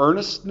with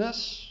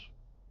earnestness,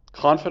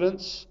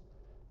 confidence,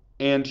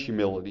 and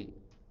humility,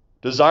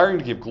 desiring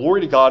to give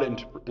glory to God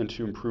and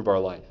to improve our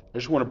life. I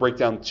just want to break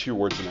down 2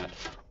 words in that: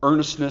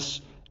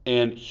 earnestness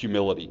and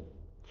humility.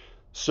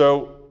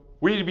 So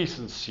we need to be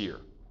sincere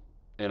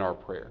in our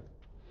prayer.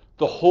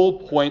 The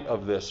whole point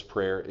of this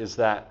prayer is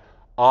that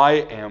I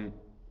am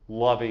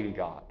loving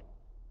God.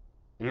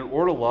 And in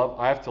order to love,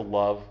 I have to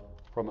love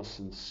from a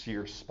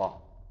sincere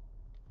spot.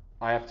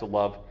 I have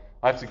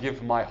to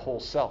give my whole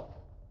self,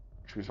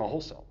 which means my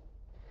whole self.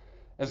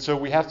 And so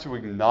we have to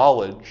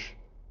acknowledge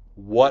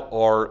what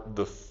are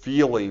the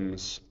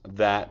feelings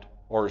that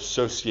are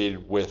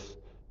associated with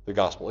the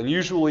gospel. And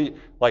usually,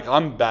 like,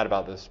 I'm bad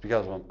about this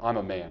because I'm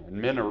a man, and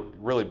men are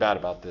really bad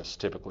about this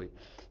typically,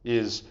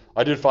 is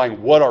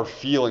identifying what our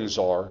feelings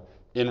are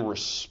in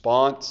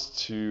response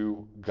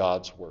to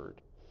God's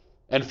word.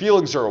 And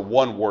feelings are a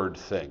one-word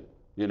thing,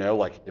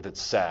 like if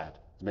it's sad,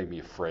 does it make me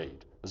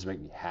afraid? Does it make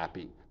me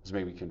happy? Does it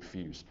make me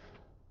confused?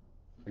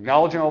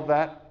 Acknowledging all of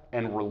that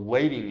and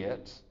relating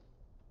it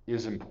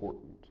is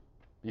important,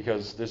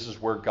 because this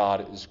is where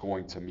God is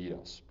going to meet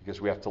us,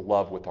 because we have to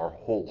love with our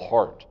whole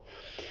heart.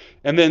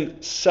 And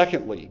then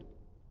secondly,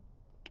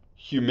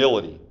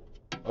 humility,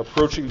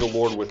 approaching the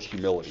Lord with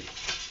humility.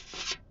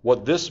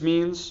 What this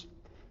means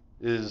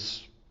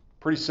is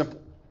pretty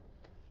simple.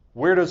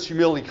 Where does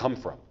humility come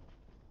from?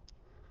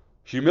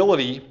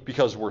 Humility,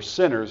 because we're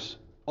sinners,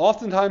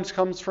 oftentimes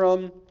comes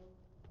from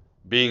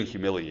being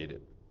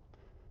humiliated.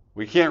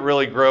 We can't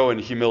really grow in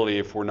humility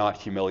if we're not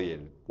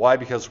humiliated. Why?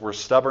 Because we're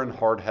stubborn,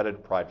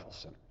 hard-headed, prideful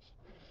sinners.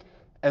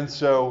 And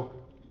so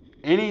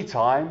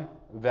anytime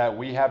that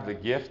we have the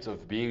gift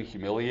of being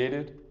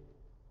humiliated,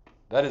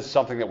 that is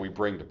something that we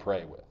bring to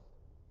pray with.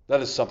 That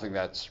is something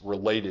that's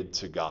related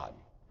to God.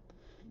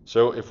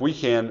 So if we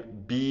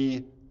can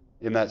be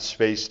in that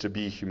space to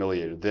be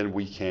humiliated, then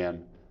we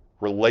can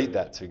relate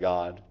that to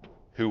God,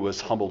 who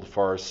was humbled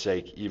for our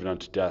sake, even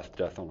unto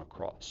death on a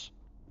cross.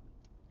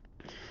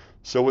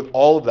 So with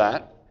all of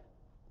that,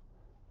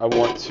 I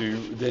want to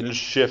then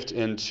shift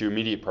into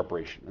immediate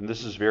preparation. And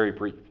this is very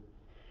brief.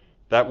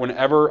 That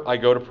whenever I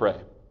go to pray,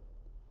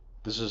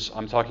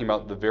 I'm talking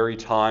about the very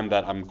time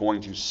that I'm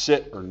going to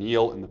sit or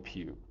kneel in the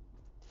pew.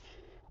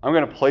 I'm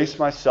going to place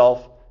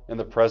myself in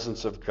the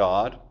presence of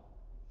God,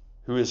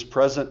 who is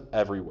present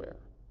everywhere,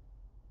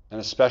 and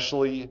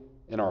especially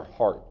in our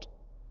heart,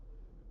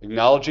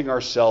 acknowledging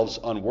ourselves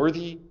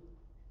unworthy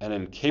and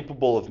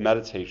incapable of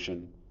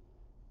meditation,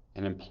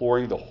 and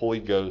imploring the Holy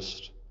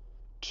Ghost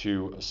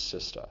to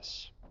assist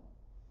us.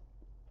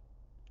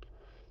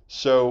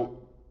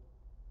 So,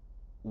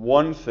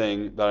 one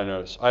thing that I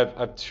noticed, I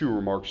have 2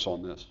 remarks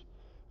on this.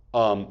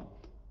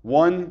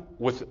 One,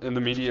 in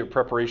the immediate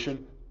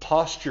preparation,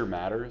 posture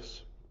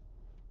matters.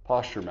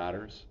 Posture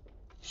matters.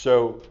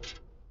 So,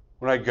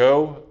 when I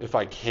go, if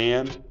I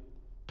can,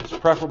 it's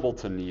preferable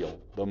to kneel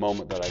the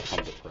moment that I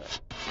come to pray.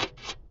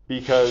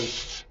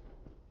 Because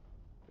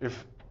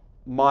if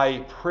my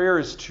prayer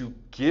is to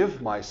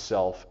give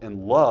myself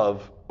in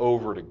love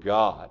over to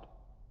God,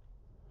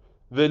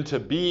 then to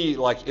be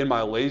like in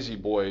my lazy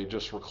boy,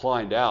 just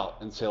reclined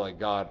out and say like,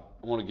 God,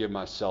 I want to give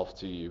myself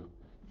to you.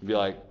 And be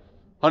like,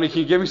 honey, can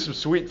you give me some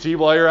sweet tea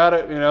while you're at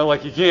it?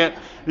 Like you can't,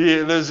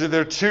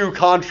 there are 2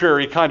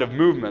 contrary kind of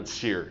movements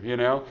here,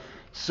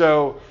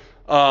 So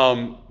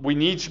we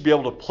need to be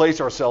able to place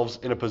ourselves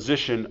in a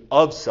position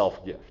of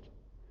self-gift.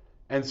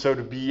 And so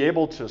to be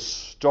able to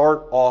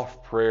start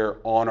off prayer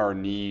on our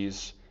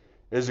knees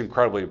is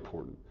incredibly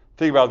important.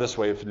 Think about it this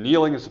way. If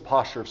kneeling is a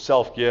posture of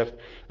self-gift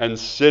and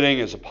sitting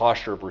is a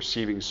posture of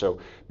receiving, so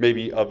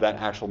maybe of that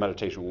actual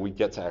meditation when we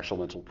get to actual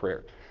mental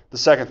prayer. The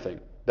second thing,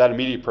 that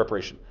immediate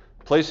preparation,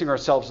 placing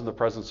ourselves in the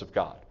presence of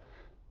God.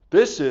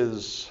 This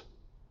is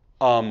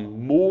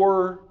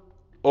more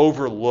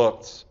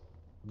overlooked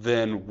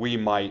than we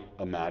might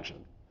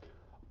imagine.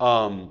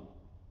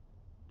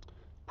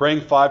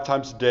 Praying 5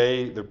 times a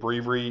day, the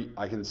breviary,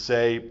 I can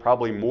say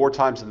probably more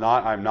times than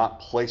not, I'm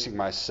not placing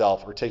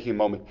myself or taking a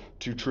moment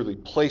to truly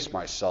place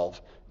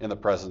myself in the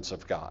presence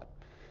of God.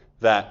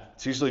 That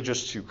it's usually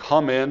just to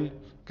come in,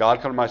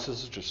 God come to my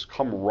senses, just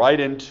come right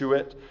into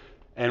it,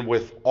 and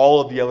with all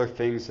of the other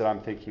things that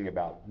I'm thinking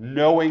about,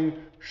 knowing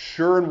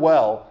sure and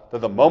well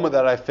that the moment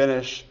that I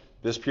finish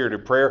this period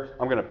of prayer,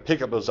 I'm going to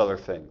pick up those other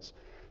things.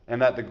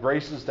 And that the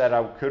graces that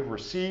I could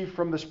receive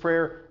from this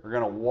prayer are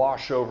going to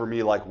wash over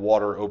me like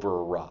water over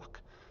a rock.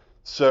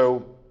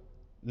 So,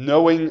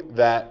 knowing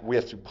that we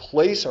have to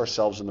place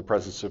ourselves in the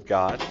presence of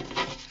God,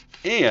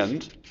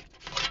 and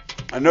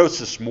I notice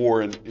this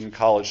more in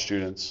college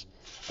students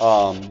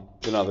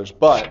than others,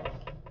 but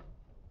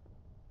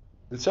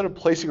instead of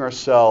placing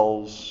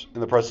ourselves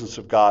in the presence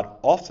of God,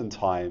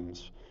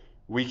 oftentimes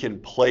we can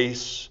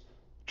place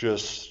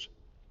just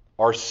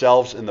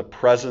ourselves in the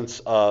presence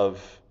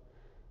of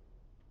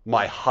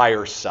my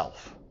higher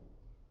self,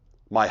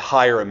 my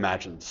higher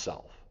imagined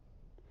self.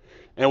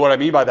 And what I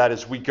mean by that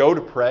is we go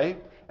to pray,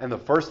 and the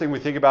first thing we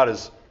think about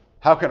is,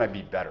 how can I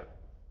be better?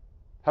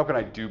 How can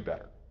I do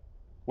better?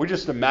 We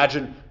just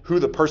imagine who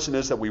the person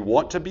is that we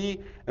want to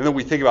be, and then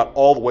we think about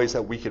all the ways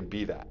that we could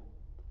be that.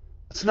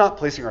 It's not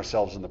placing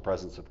ourselves in the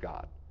presence of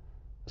God.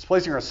 It's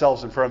placing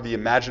ourselves in front of the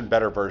imagined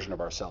better version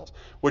of ourselves,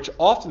 which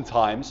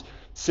oftentimes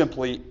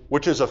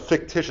which is a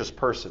fictitious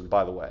person,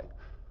 by the way,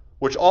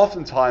 which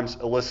oftentimes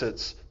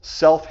elicits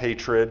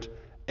self-hatred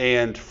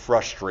and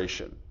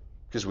frustration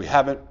because we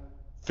haven't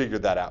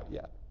figured that out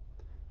yet.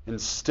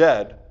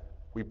 Instead,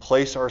 we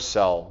place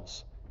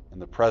ourselves in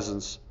the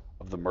presence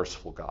of the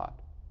merciful God.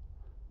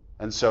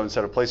 And so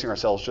instead of placing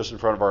ourselves just in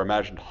front of our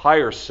imagined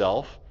higher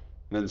self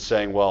and then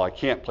saying, well, I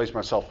can't place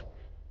myself in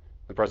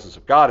the presence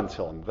of God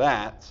until I'm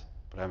that,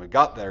 but I haven't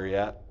got there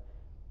yet,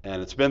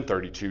 and it's been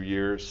 32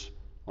 years,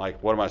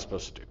 like, what am I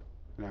supposed to do?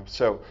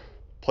 So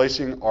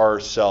placing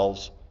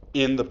ourselves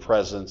in the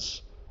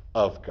presence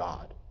of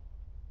God.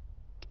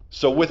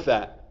 So with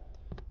that,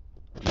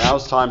 now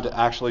it's time to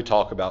actually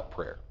talk about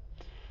prayer.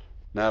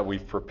 Now that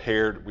we've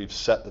prepared, we've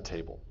set the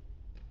table.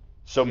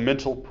 So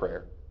mental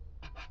prayer.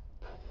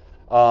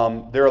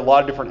 There are a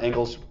lot of different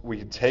angles we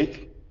could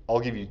take. I'll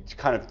give you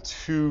kind of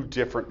 2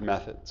 different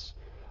methods.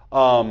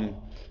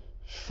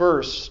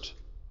 First,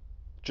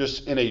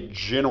 just in a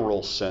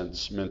general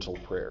sense, mental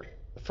prayer.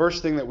 The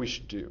first thing that we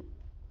should do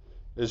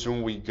is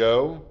when we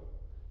go,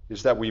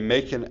 is that we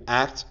make an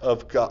act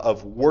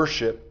of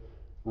worship,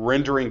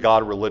 rendering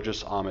God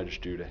religious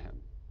homage due to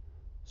him.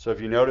 So if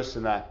you notice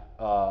in that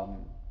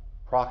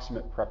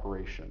proximate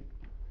preparation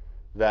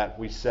that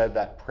we said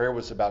that prayer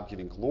was about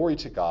giving glory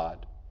to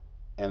God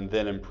and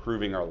then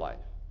improving our life.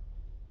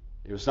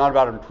 It was not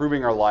about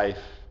improving our life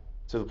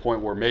to the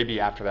point where maybe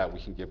after that we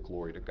can give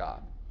glory to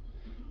God.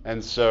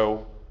 And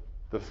so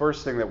the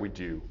first thing that we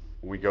do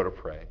when we go to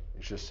pray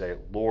is just say,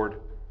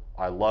 Lord,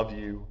 I love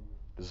you,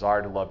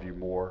 desire to love you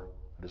more,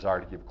 I desire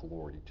to give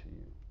glory to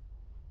you.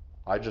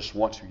 I just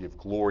want to give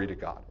glory to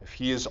God. If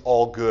he is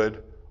all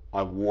good,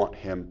 I want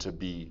him to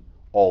be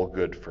all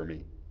good for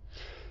me.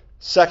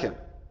 Second,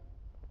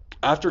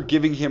 after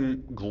giving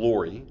him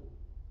glory,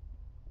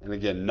 and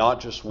again,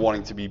 not just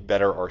wanting to be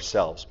better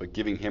ourselves, but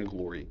giving him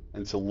glory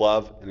and to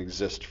love and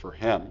exist for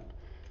him,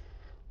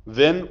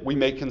 then we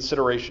make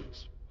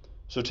considerations.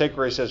 So take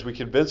where he says, we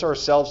convince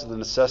ourselves of the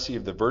necessity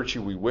of the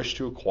virtue we wish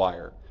to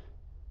acquire,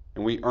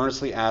 and we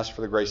earnestly ask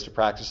for the grace to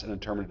practice and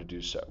determine to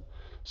do so.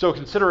 So a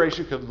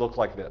consideration could look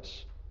like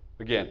this.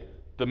 Again,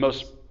 the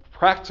most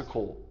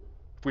practical,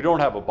 if we don't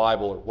have a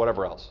Bible or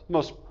whatever else, the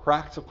most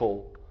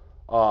practical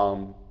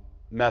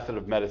method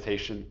of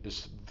meditation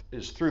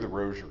is through the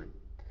rosary.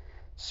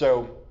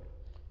 So,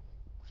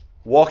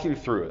 walking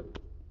through it,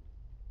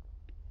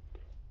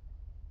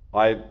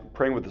 I'm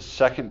praying with the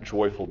second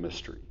joyful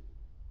mystery.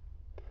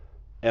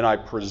 And I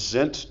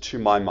present to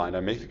my mind, I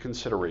make the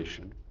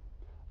consideration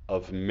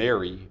of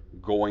Mary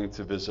going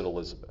to visit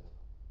Elizabeth.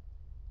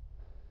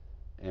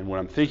 And when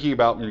I'm thinking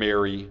about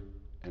Mary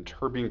and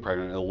her being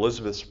pregnant, and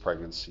Elizabeth's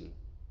pregnancy,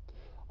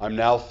 I'm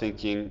now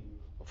thinking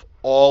of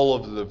all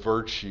of the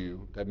virtue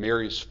that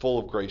Mary is full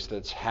of grace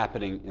that's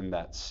happening in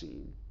that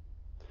scene.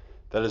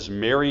 That as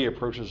Mary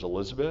approaches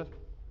Elizabeth,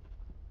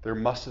 there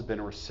must have been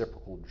a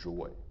reciprocal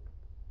joy.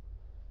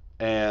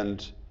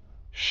 And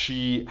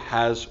she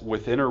has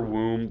within her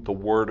womb the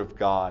Word of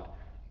God,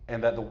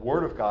 and that the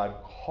Word of God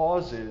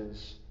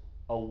causes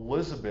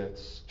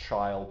Elizabeth's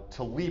child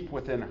to leap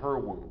within her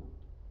womb,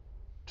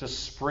 to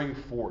spring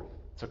forth,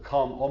 to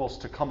come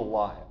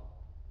alive.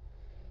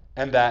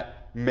 And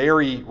that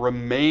Mary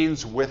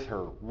remains with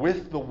her,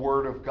 with the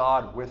Word of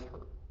God with her,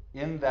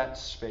 in that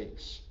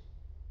space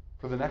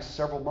for the next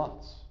several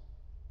months,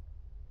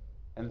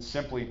 and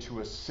simply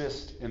to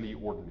assist in the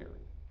ordinary.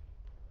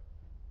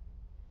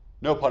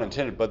 No pun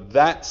intended, but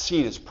that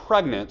scene is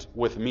pregnant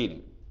with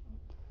meaning.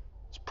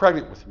 It's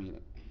pregnant with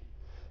meaning.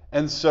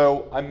 And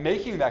so I'm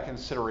making that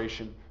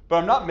consideration But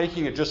I'm not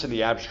making it just in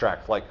the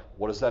abstract, like,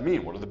 what does that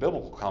mean? What do the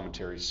biblical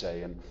commentaries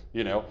say? And,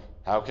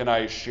 how can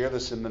I share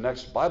this in the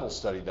next Bible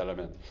study that I'm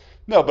in?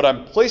 No, but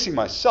I'm placing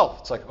myself.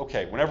 It's like,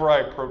 okay, whenever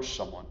I approach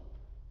someone,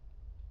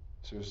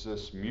 so there's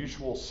this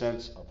mutual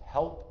sense of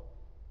help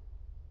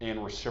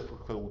and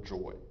reciprocal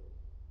joy.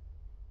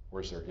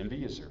 Or is there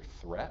envy? Is there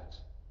threat?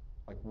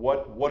 Like,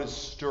 what is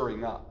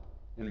stirring up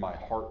in my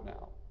heart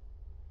now?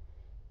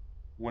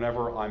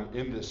 Whenever I'm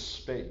in this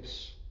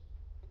space,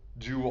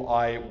 do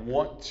I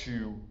want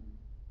to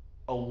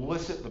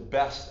elicit the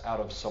best out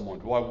of someone?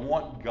 Do I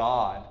want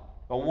God?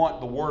 Do I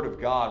want the Word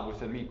of God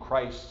within me,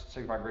 Christ,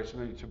 sanctified grace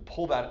within me, to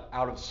pull that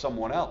out of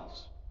someone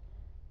else?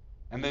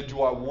 And then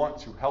do I want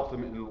to help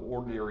them in an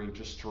ordinary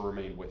just to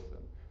remain with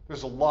them?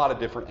 There's a lot of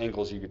different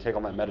angles you could take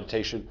on that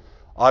meditation.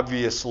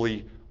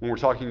 Obviously, when we're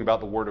talking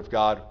about the Word of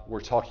God, we're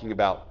talking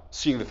about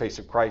seeing the face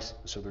of Christ.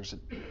 So there's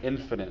an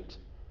infinite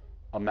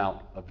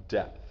amount of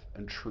depth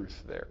and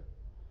truth there.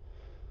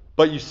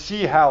 But you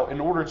see how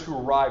in order to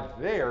arrive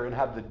there and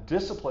have the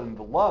discipline and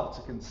the love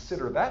to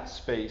consider that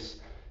space,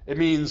 it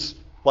means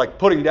like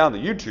putting down the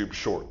YouTube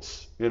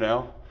shorts,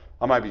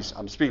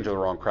 I'm speaking to the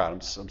wrong crowd.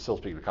 I'm still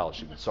speaking to college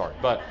students, sorry.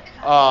 But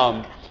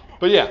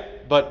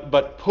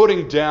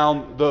putting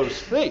down those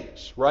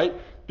things, right?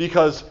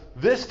 Because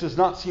this does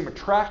not seem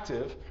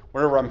attractive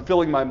whenever I'm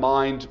filling my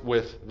mind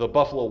with the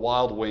Buffalo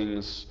Wild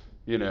Wings,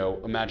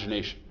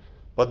 imagination.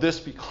 But this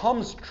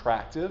becomes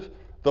attractive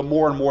the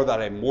more and more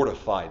that I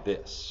mortify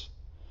this.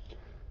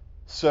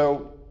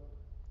 So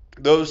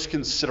those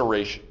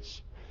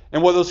considerations.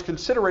 And what those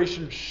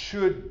considerations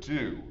should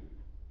do,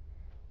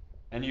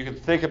 and you can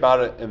think about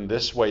it in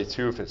this way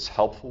too if it's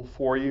helpful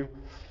for you,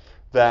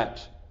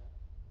 that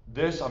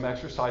I'm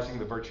exercising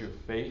the virtue of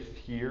faith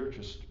here,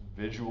 just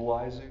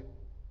visualizing.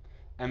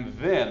 And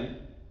then,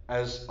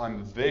 as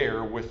I'm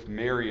there with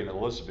Mary and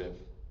Elizabeth,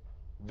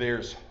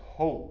 there's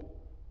hope.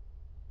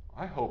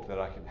 I hope that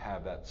I can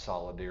have that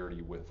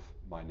solidarity with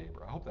my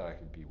neighbor. I hope that I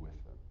can be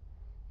with them.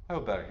 I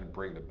hope that I can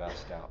bring the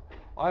best out.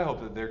 I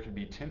hope that there can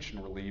be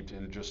tension relieved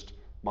in just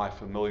my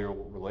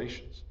familial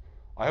relations.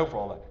 I hope for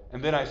all that.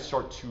 And then I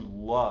start to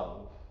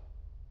love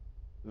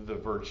the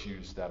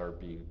virtues that are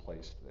being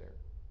placed there.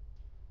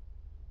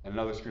 And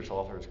another spiritual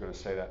author is going to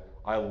say that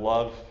I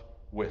love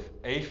with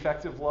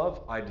affective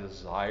love. I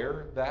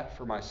desire that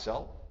for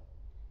myself.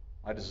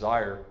 I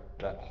desire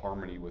that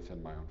harmony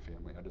within my own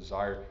family. I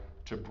desire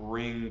to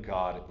bring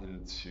God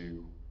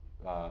into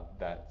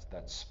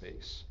that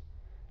space.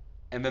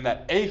 And then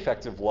that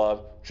affective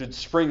love should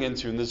spring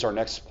into, and this is our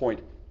next point,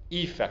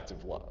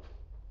 effective love.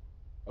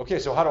 Okay,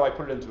 so how do I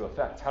put it into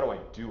effect? How do I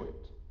do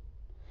it?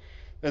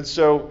 And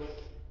so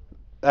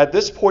at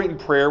this point in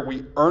prayer,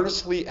 we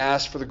earnestly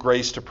ask for the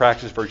grace to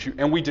practice virtue,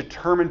 and we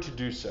determine to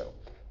do so.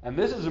 And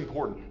this is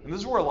important. And this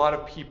is where a lot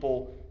of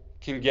people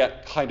can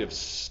get kind of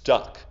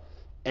stuck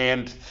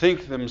and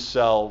think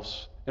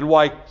themselves, and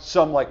why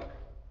some like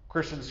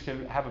Christians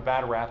can have a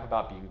bad rap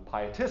about being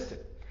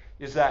pietistic,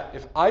 is that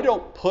if I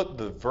don't put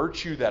the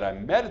virtue that I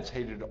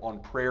meditated on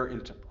prayer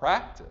into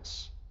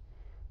practice,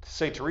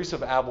 St. Teresa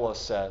of Avila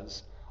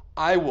says,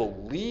 I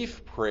will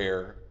leave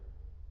prayer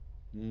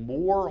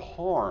more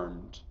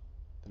harmed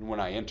than when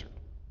I entered.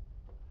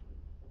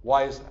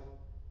 Why is that?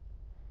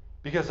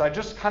 Because I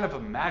just kind of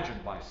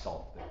imagined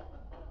myself there,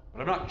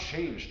 but I'm not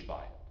changed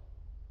by it.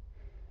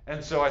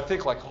 And so I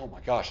think like, oh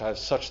my gosh, I have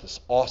such this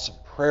awesome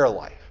prayer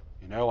life.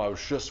 I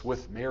was just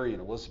with Mary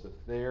and Elizabeth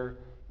there,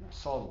 and I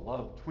saw the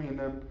love between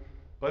them.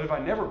 But if I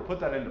never put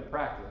that into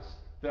practice,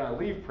 then I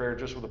leave prayer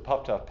just with a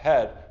puffed up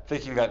head,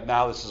 thinking that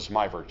now this is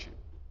my virtue.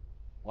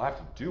 Well, I have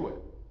to do it.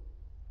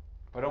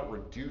 If I don't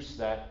reduce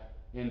that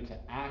into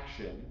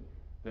action,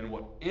 then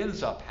what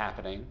ends up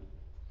happening,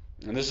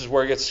 and this is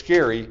where it gets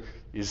scary,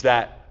 is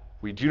that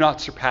we do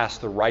not surpass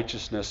the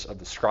righteousness of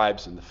the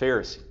scribes and the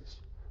Pharisees.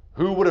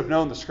 Who would have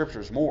known the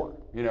scriptures more,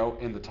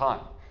 in the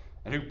time,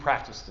 and who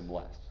practiced them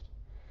less?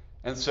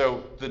 And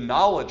so the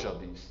knowledge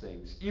of these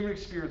things, even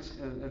experience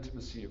in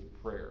intimacy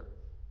of prayer,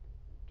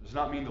 does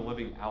not mean the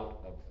living out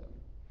of them.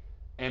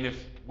 And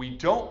if we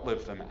don't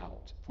live them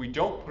out, if we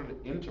don't put it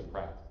into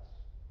practice,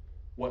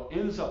 what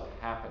ends up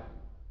happening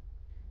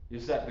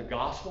is that the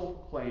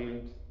gospel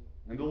proclaimed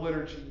in the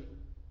liturgy,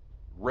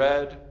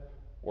 read,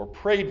 or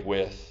prayed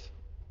with,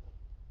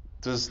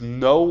 does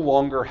no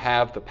longer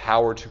have the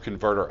power to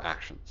convert our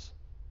actions.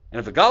 And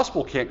if the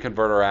gospel can't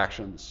convert our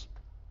actions,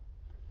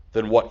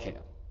 then what can?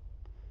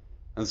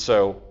 And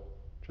so,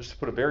 just to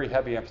put a very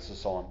heavy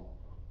emphasis on,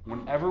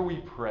 whenever we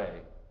pray,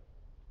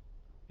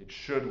 it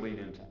should lead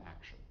into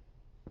action.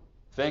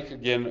 Think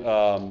again,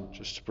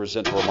 just to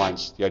present to our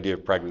minds the idea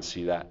of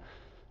pregnancy, that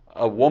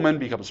a woman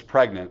becomes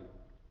pregnant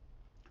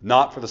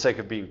not for the sake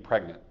of being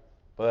pregnant,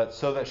 but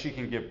so that she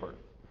can give birth.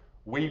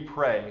 We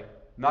pray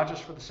not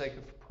just for the sake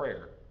of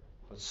prayer,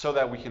 but so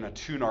that we can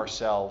attune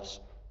ourselves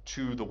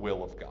to the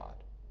will of God.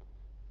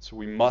 So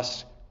we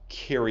must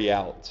carry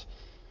out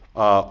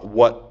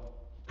what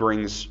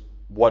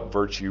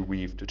virtue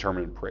we've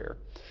determined in prayer.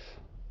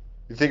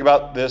 You think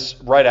about this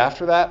right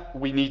after that,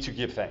 we need to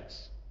give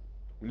thanks.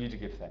 We need to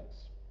give thanks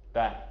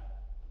that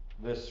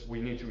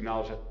we need to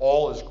acknowledge that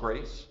all is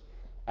grace.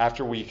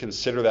 After we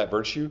consider that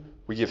virtue,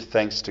 we give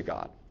thanks to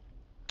God.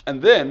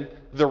 And then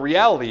the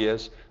reality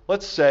is,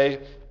 let's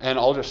say, and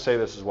I'll just say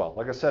this as well.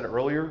 Like I said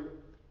earlier,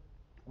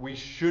 we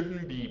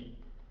shouldn't be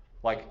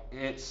like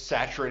it's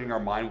saturating our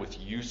mind with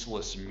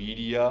useless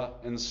media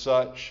and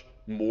such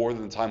more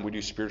than the time we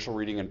do spiritual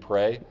reading and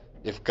pray,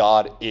 if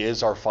God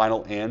is our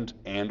final end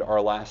and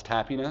our last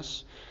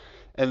happiness.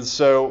 And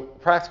so,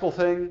 practical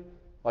thing,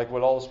 like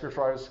what all the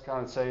spiritual writers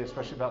kind of say,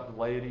 especially about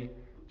the laity,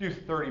 do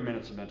 30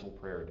 minutes of mental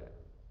prayer a day.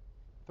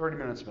 30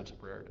 minutes of mental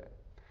prayer a day.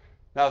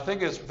 Now, the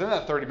thing is, within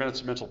that 30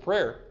 minutes of mental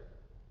prayer,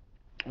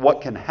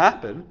 what can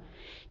happen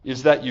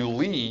is that you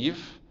leave,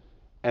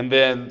 and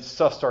then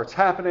stuff starts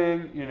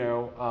happening.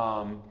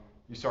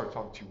 You start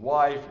talking to your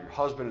wife or your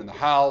husband in the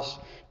house,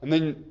 and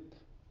then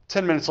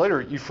 10 minutes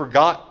later, you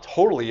forgot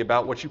totally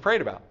about what you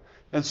prayed about.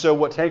 And so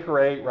what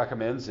Tanqueray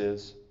recommends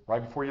is,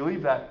 right before you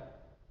leave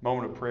that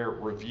moment of prayer,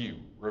 review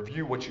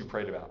what you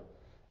prayed about,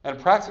 and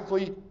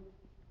practically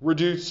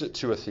reduce it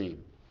to a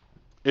theme.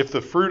 If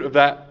the fruit of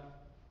that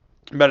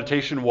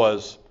meditation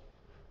was,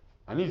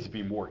 I need to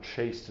be more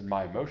chaste in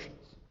my emotions,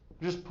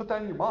 just put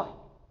that in your mind.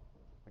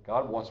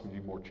 God wants me to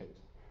be more chaste.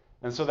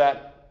 And so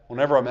that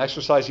whenever I'm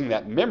exercising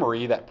that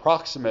memory, that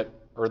proximate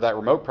or that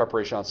remote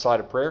preparation outside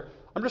of prayer,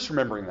 I'm just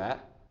remembering that.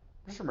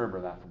 I'm just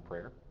remembering that from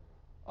prayer.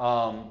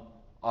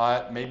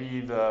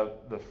 Maybe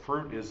the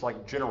fruit is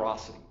like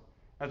generosity.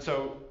 And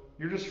so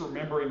you're just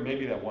remembering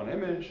maybe that one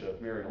image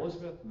of Mary and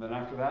Elizabeth, and then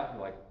after that,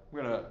 you're like,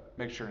 we're going to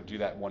make sure to do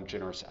that one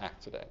generous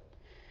act today.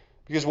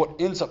 Because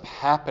what ends up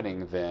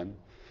happening then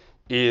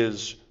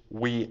is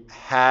we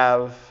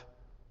have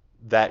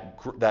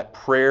that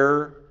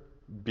prayer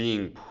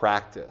being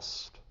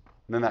practiced.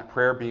 And then that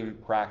prayer being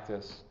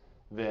practiced,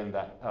 then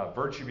that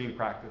virtue being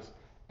practiced,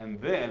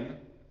 and then,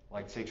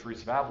 like St.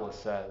 Teresa of Avila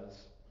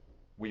says,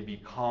 we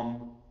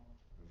become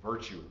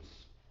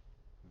virtuous.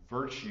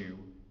 Virtue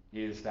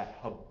is that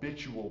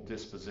habitual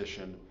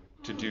disposition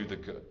to do the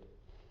good.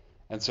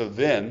 And so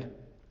then,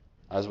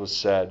 as was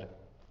said,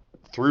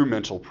 through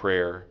mental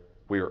prayer,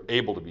 we are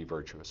able to be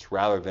virtuous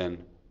rather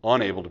than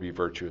unable to be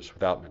virtuous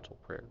without mental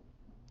prayer.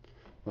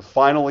 But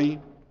finally,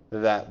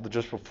 that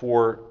just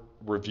before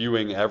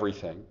reviewing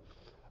everything,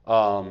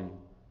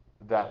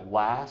 that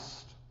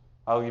last,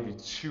 I'll give you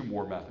two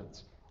more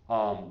methods.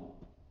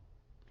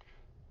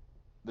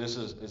 This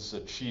is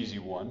a cheesy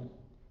one.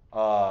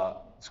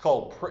 It's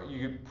called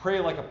you pray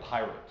like a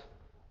pirate.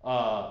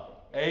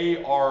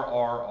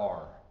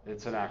 ARRR.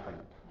 It's an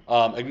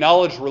acronym.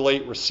 Acknowledge,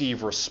 relate,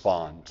 receive,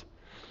 respond.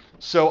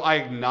 So I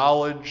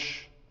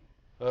acknowledge,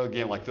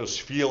 again, like those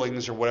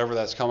feelings or whatever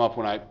that's come up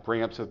when I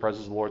bring up to the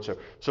presence of the Lord.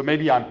 So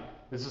maybe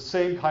it's the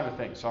same kind of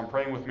thing. So I'm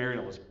praying with Mary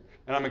and Elizabeth,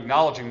 and I'm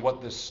acknowledging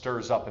what this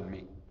stirs up in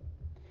me.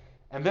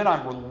 And then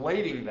I'm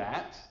relating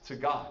that to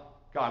God.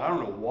 God, I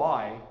don't know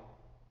why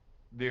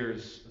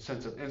there's a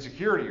sense of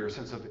insecurity or a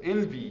sense of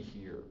envy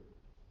here.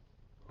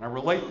 And I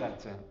relate that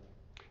to him.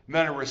 And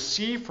then I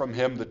receive from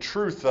him the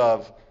truth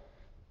of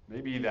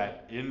maybe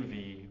that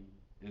envy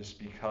is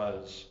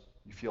because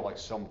you feel like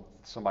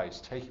somebody's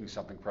taking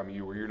something from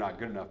you or you're not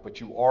good enough, but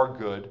you are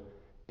good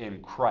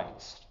in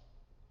Christ.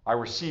 I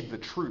receive the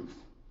truth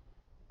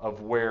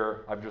of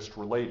where I've just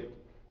related.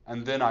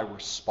 And then I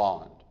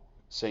respond,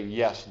 saying,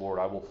 yes, Lord,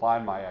 I will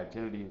find my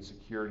identity and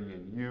security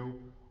in you.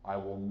 I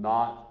will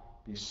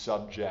not be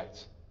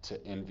subject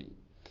to envy.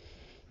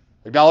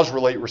 Acknowledge,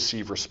 relate,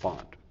 receive,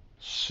 respond.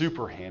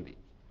 Super handy.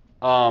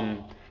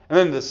 And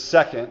then the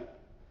second,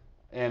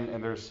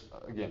 and there's,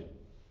 again,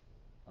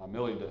 a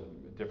million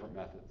different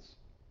methods.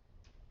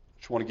 I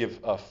just want to give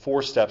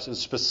 4 steps, and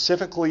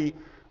specifically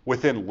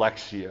within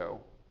Lectio.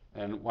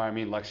 And when I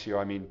mean Lectio,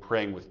 I mean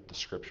praying with the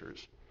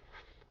Scriptures.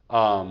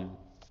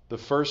 The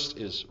first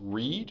is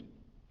read.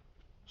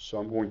 So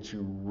I'm going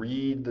to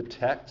read the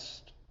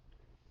text,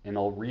 and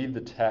I'll read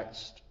the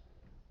text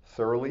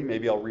thoroughly.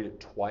 Maybe I'll read it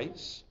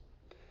twice.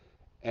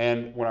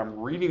 And when I'm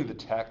reading the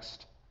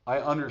text, I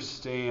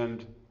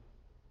understand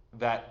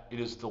that it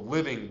is the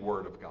living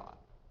Word of God.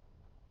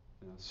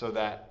 So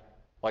that,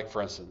 like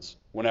for instance,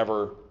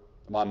 whenever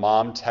my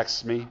mom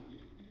texts me,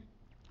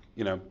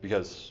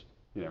 because,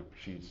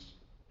 she's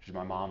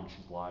my mom and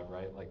she's alive,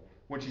 right? Like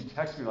when she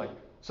texts me, like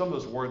some of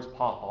those words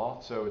pop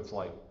off. So it's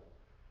like,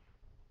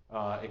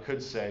 it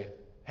could say,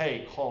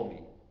 hey, call me,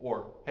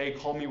 or hey,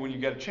 call me when you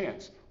get a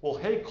chance. Well,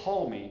 hey,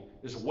 call me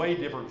is way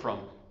different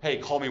from, hey,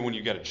 call me when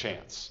you get a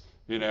chance.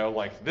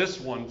 Like this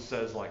one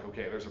says like,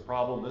 okay, there's a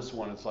problem. This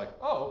one, it's like,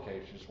 oh,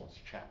 okay, she just wants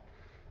to chat.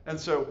 And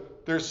so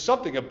there's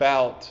something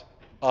about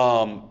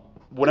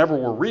whenever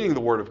we're reading the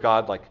Word of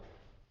God, like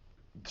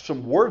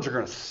some words are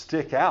going to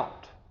stick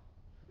out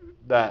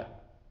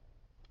that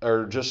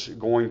are just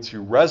going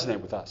to resonate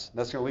with us. And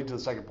that's going to lead to the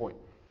second point.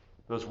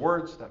 Those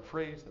words, that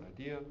phrase, that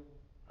idea,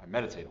 I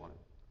meditate on it.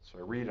 So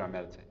I read and I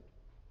meditate.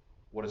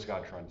 What is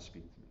God trying to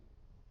speak to me?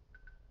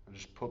 I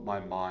just put my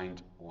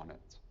mind on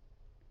it.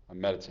 I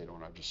meditate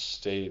on it. I just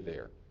stay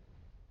there.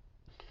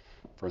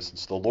 For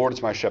instance, the Lord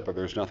is my shepherd.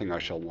 There's nothing I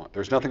shall want.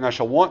 There's nothing I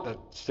shall want that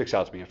sticks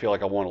out to me. I feel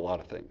like I want a lot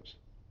of things.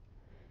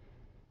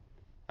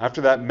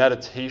 After that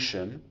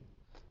meditation,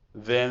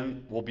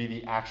 then will be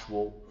the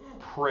actual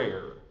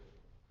prayer.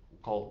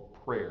 We'll call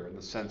it prayer in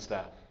the sense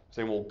that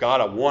saying, well, God,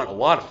 I want a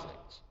lot of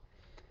things.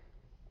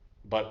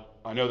 But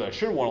I know that I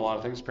should want a lot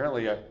of things.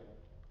 Apparently,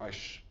 I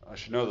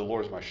should know the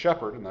Lord is my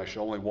shepherd, and I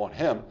should only want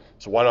him.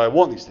 So why do I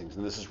want these things?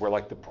 And this is where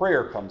like the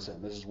prayer comes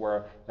in. This is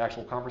where the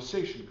actual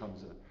conversation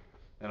comes in.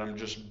 And I'm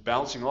just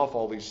bouncing off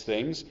all these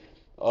things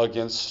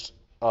against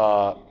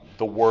the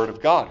Word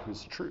of God,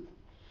 who's the truth.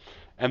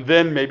 And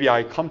then maybe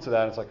I come to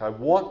that, and it's like I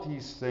want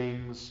these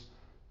things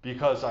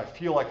because I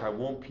feel like I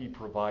won't be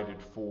provided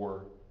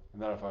for,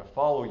 and that if I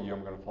follow you,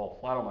 I'm going to fall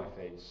flat on my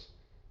face.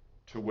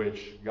 To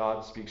which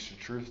God speaks the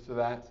truth to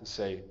that to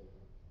say,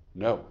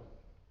 no.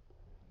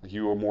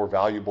 You are more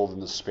valuable than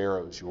the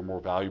sparrows. You are more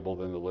valuable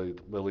than the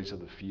lilies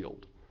of the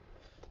field.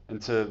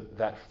 And to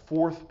that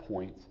fourth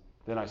point,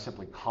 then I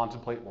simply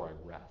contemplate or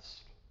I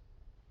rest.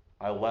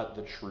 I let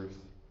the truth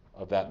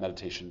of that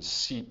meditation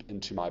seep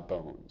into my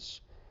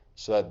bones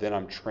so that then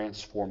I'm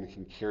transformed and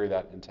can carry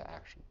that into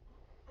action.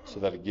 So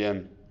that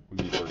again, we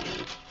be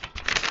virtue.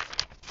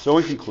 So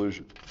in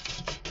conclusion,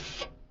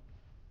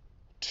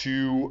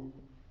 to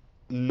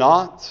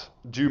not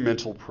do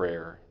mental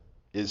prayer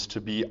is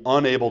to be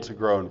unable to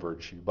grow in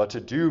virtue, but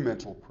to do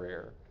mental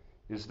prayer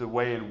is the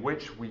way in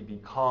which we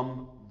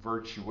become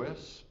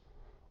virtuous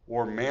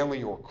or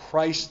manly or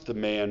Christ the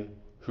man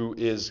who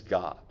is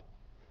God.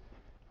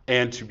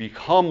 And to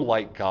become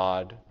like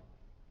God,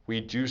 we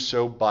do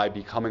so by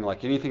becoming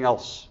like anything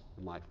else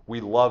in life.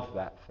 We love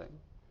that thing.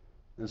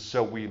 And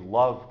so we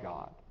love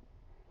God,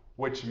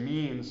 which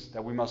means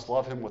that we must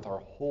love him with our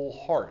whole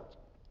heart,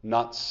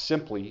 not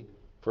simply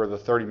for the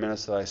 30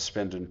 minutes that I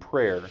spend in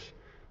prayer,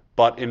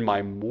 but in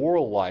my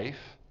moral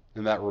life,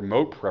 in that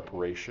remote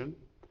preparation,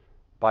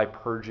 by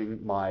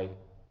purging my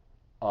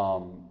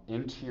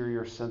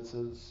interior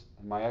senses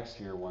and my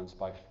exterior ones,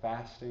 by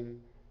fasting,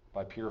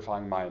 by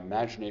purifying my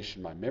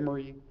imagination, my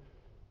memory,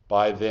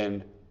 by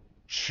then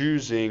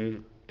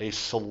choosing a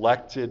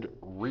selected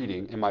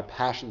reading in my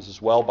passions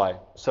as well, by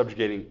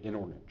subjugating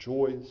inordinate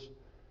joys,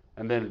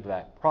 and then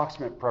that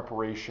proximate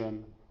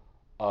preparation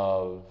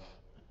of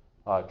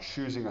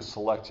choosing a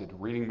selected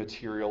reading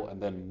material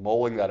and then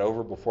mulling that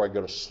over before I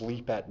go to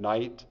sleep at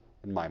night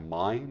in my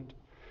mind.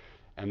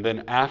 And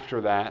then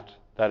after that,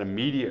 that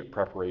immediate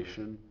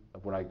preparation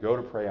of when I go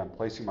to pray, I'm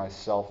placing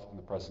myself in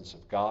the presence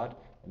of God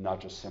and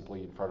not just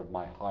simply in front of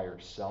my higher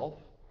self.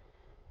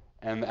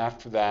 And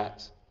after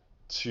that,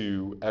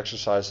 to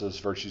exercise those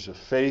virtues of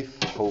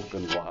faith, hope,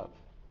 and love,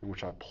 in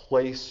which I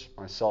place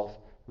myself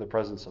in the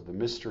presence of the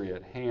mystery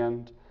at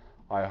hand.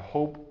 I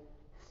hope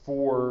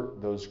for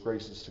those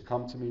graces to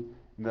come to me,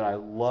 and then I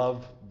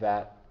love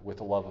that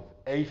with a love of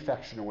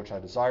affection in which I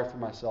desire for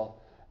myself,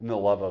 and the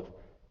love of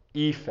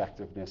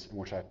effectiveness in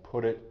which I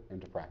put it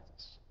into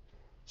practice.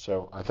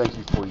 So I thank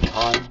you for your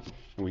time,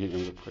 and we get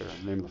into prayer.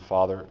 In the name of the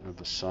Father, and of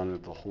the Son, and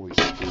of the Holy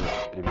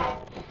Spirit.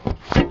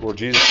 Amen. Lord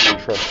Jesus, we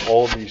entrust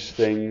all of these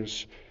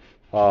things.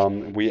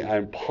 We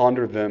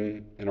ponder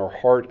them in our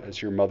heart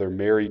as your mother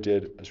Mary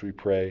did as we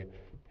pray.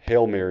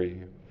 Hail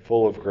Mary,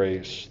 full of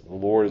grace, the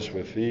Lord is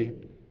with thee.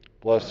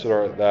 Blessed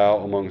art thou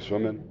amongst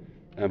women,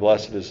 and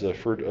blessed is the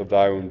fruit of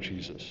thy womb,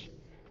 Jesus.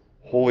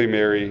 Holy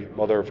Mary,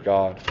 Mother of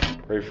God,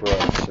 pray for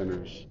us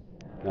sinners,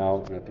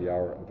 now and at the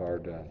hour of our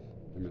death.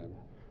 Amen.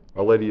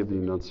 Our Lady of the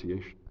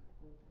Annunciation.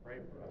 Pray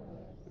for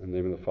us. In the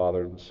name of the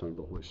Father, and the Son, and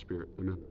the Holy Spirit. Amen.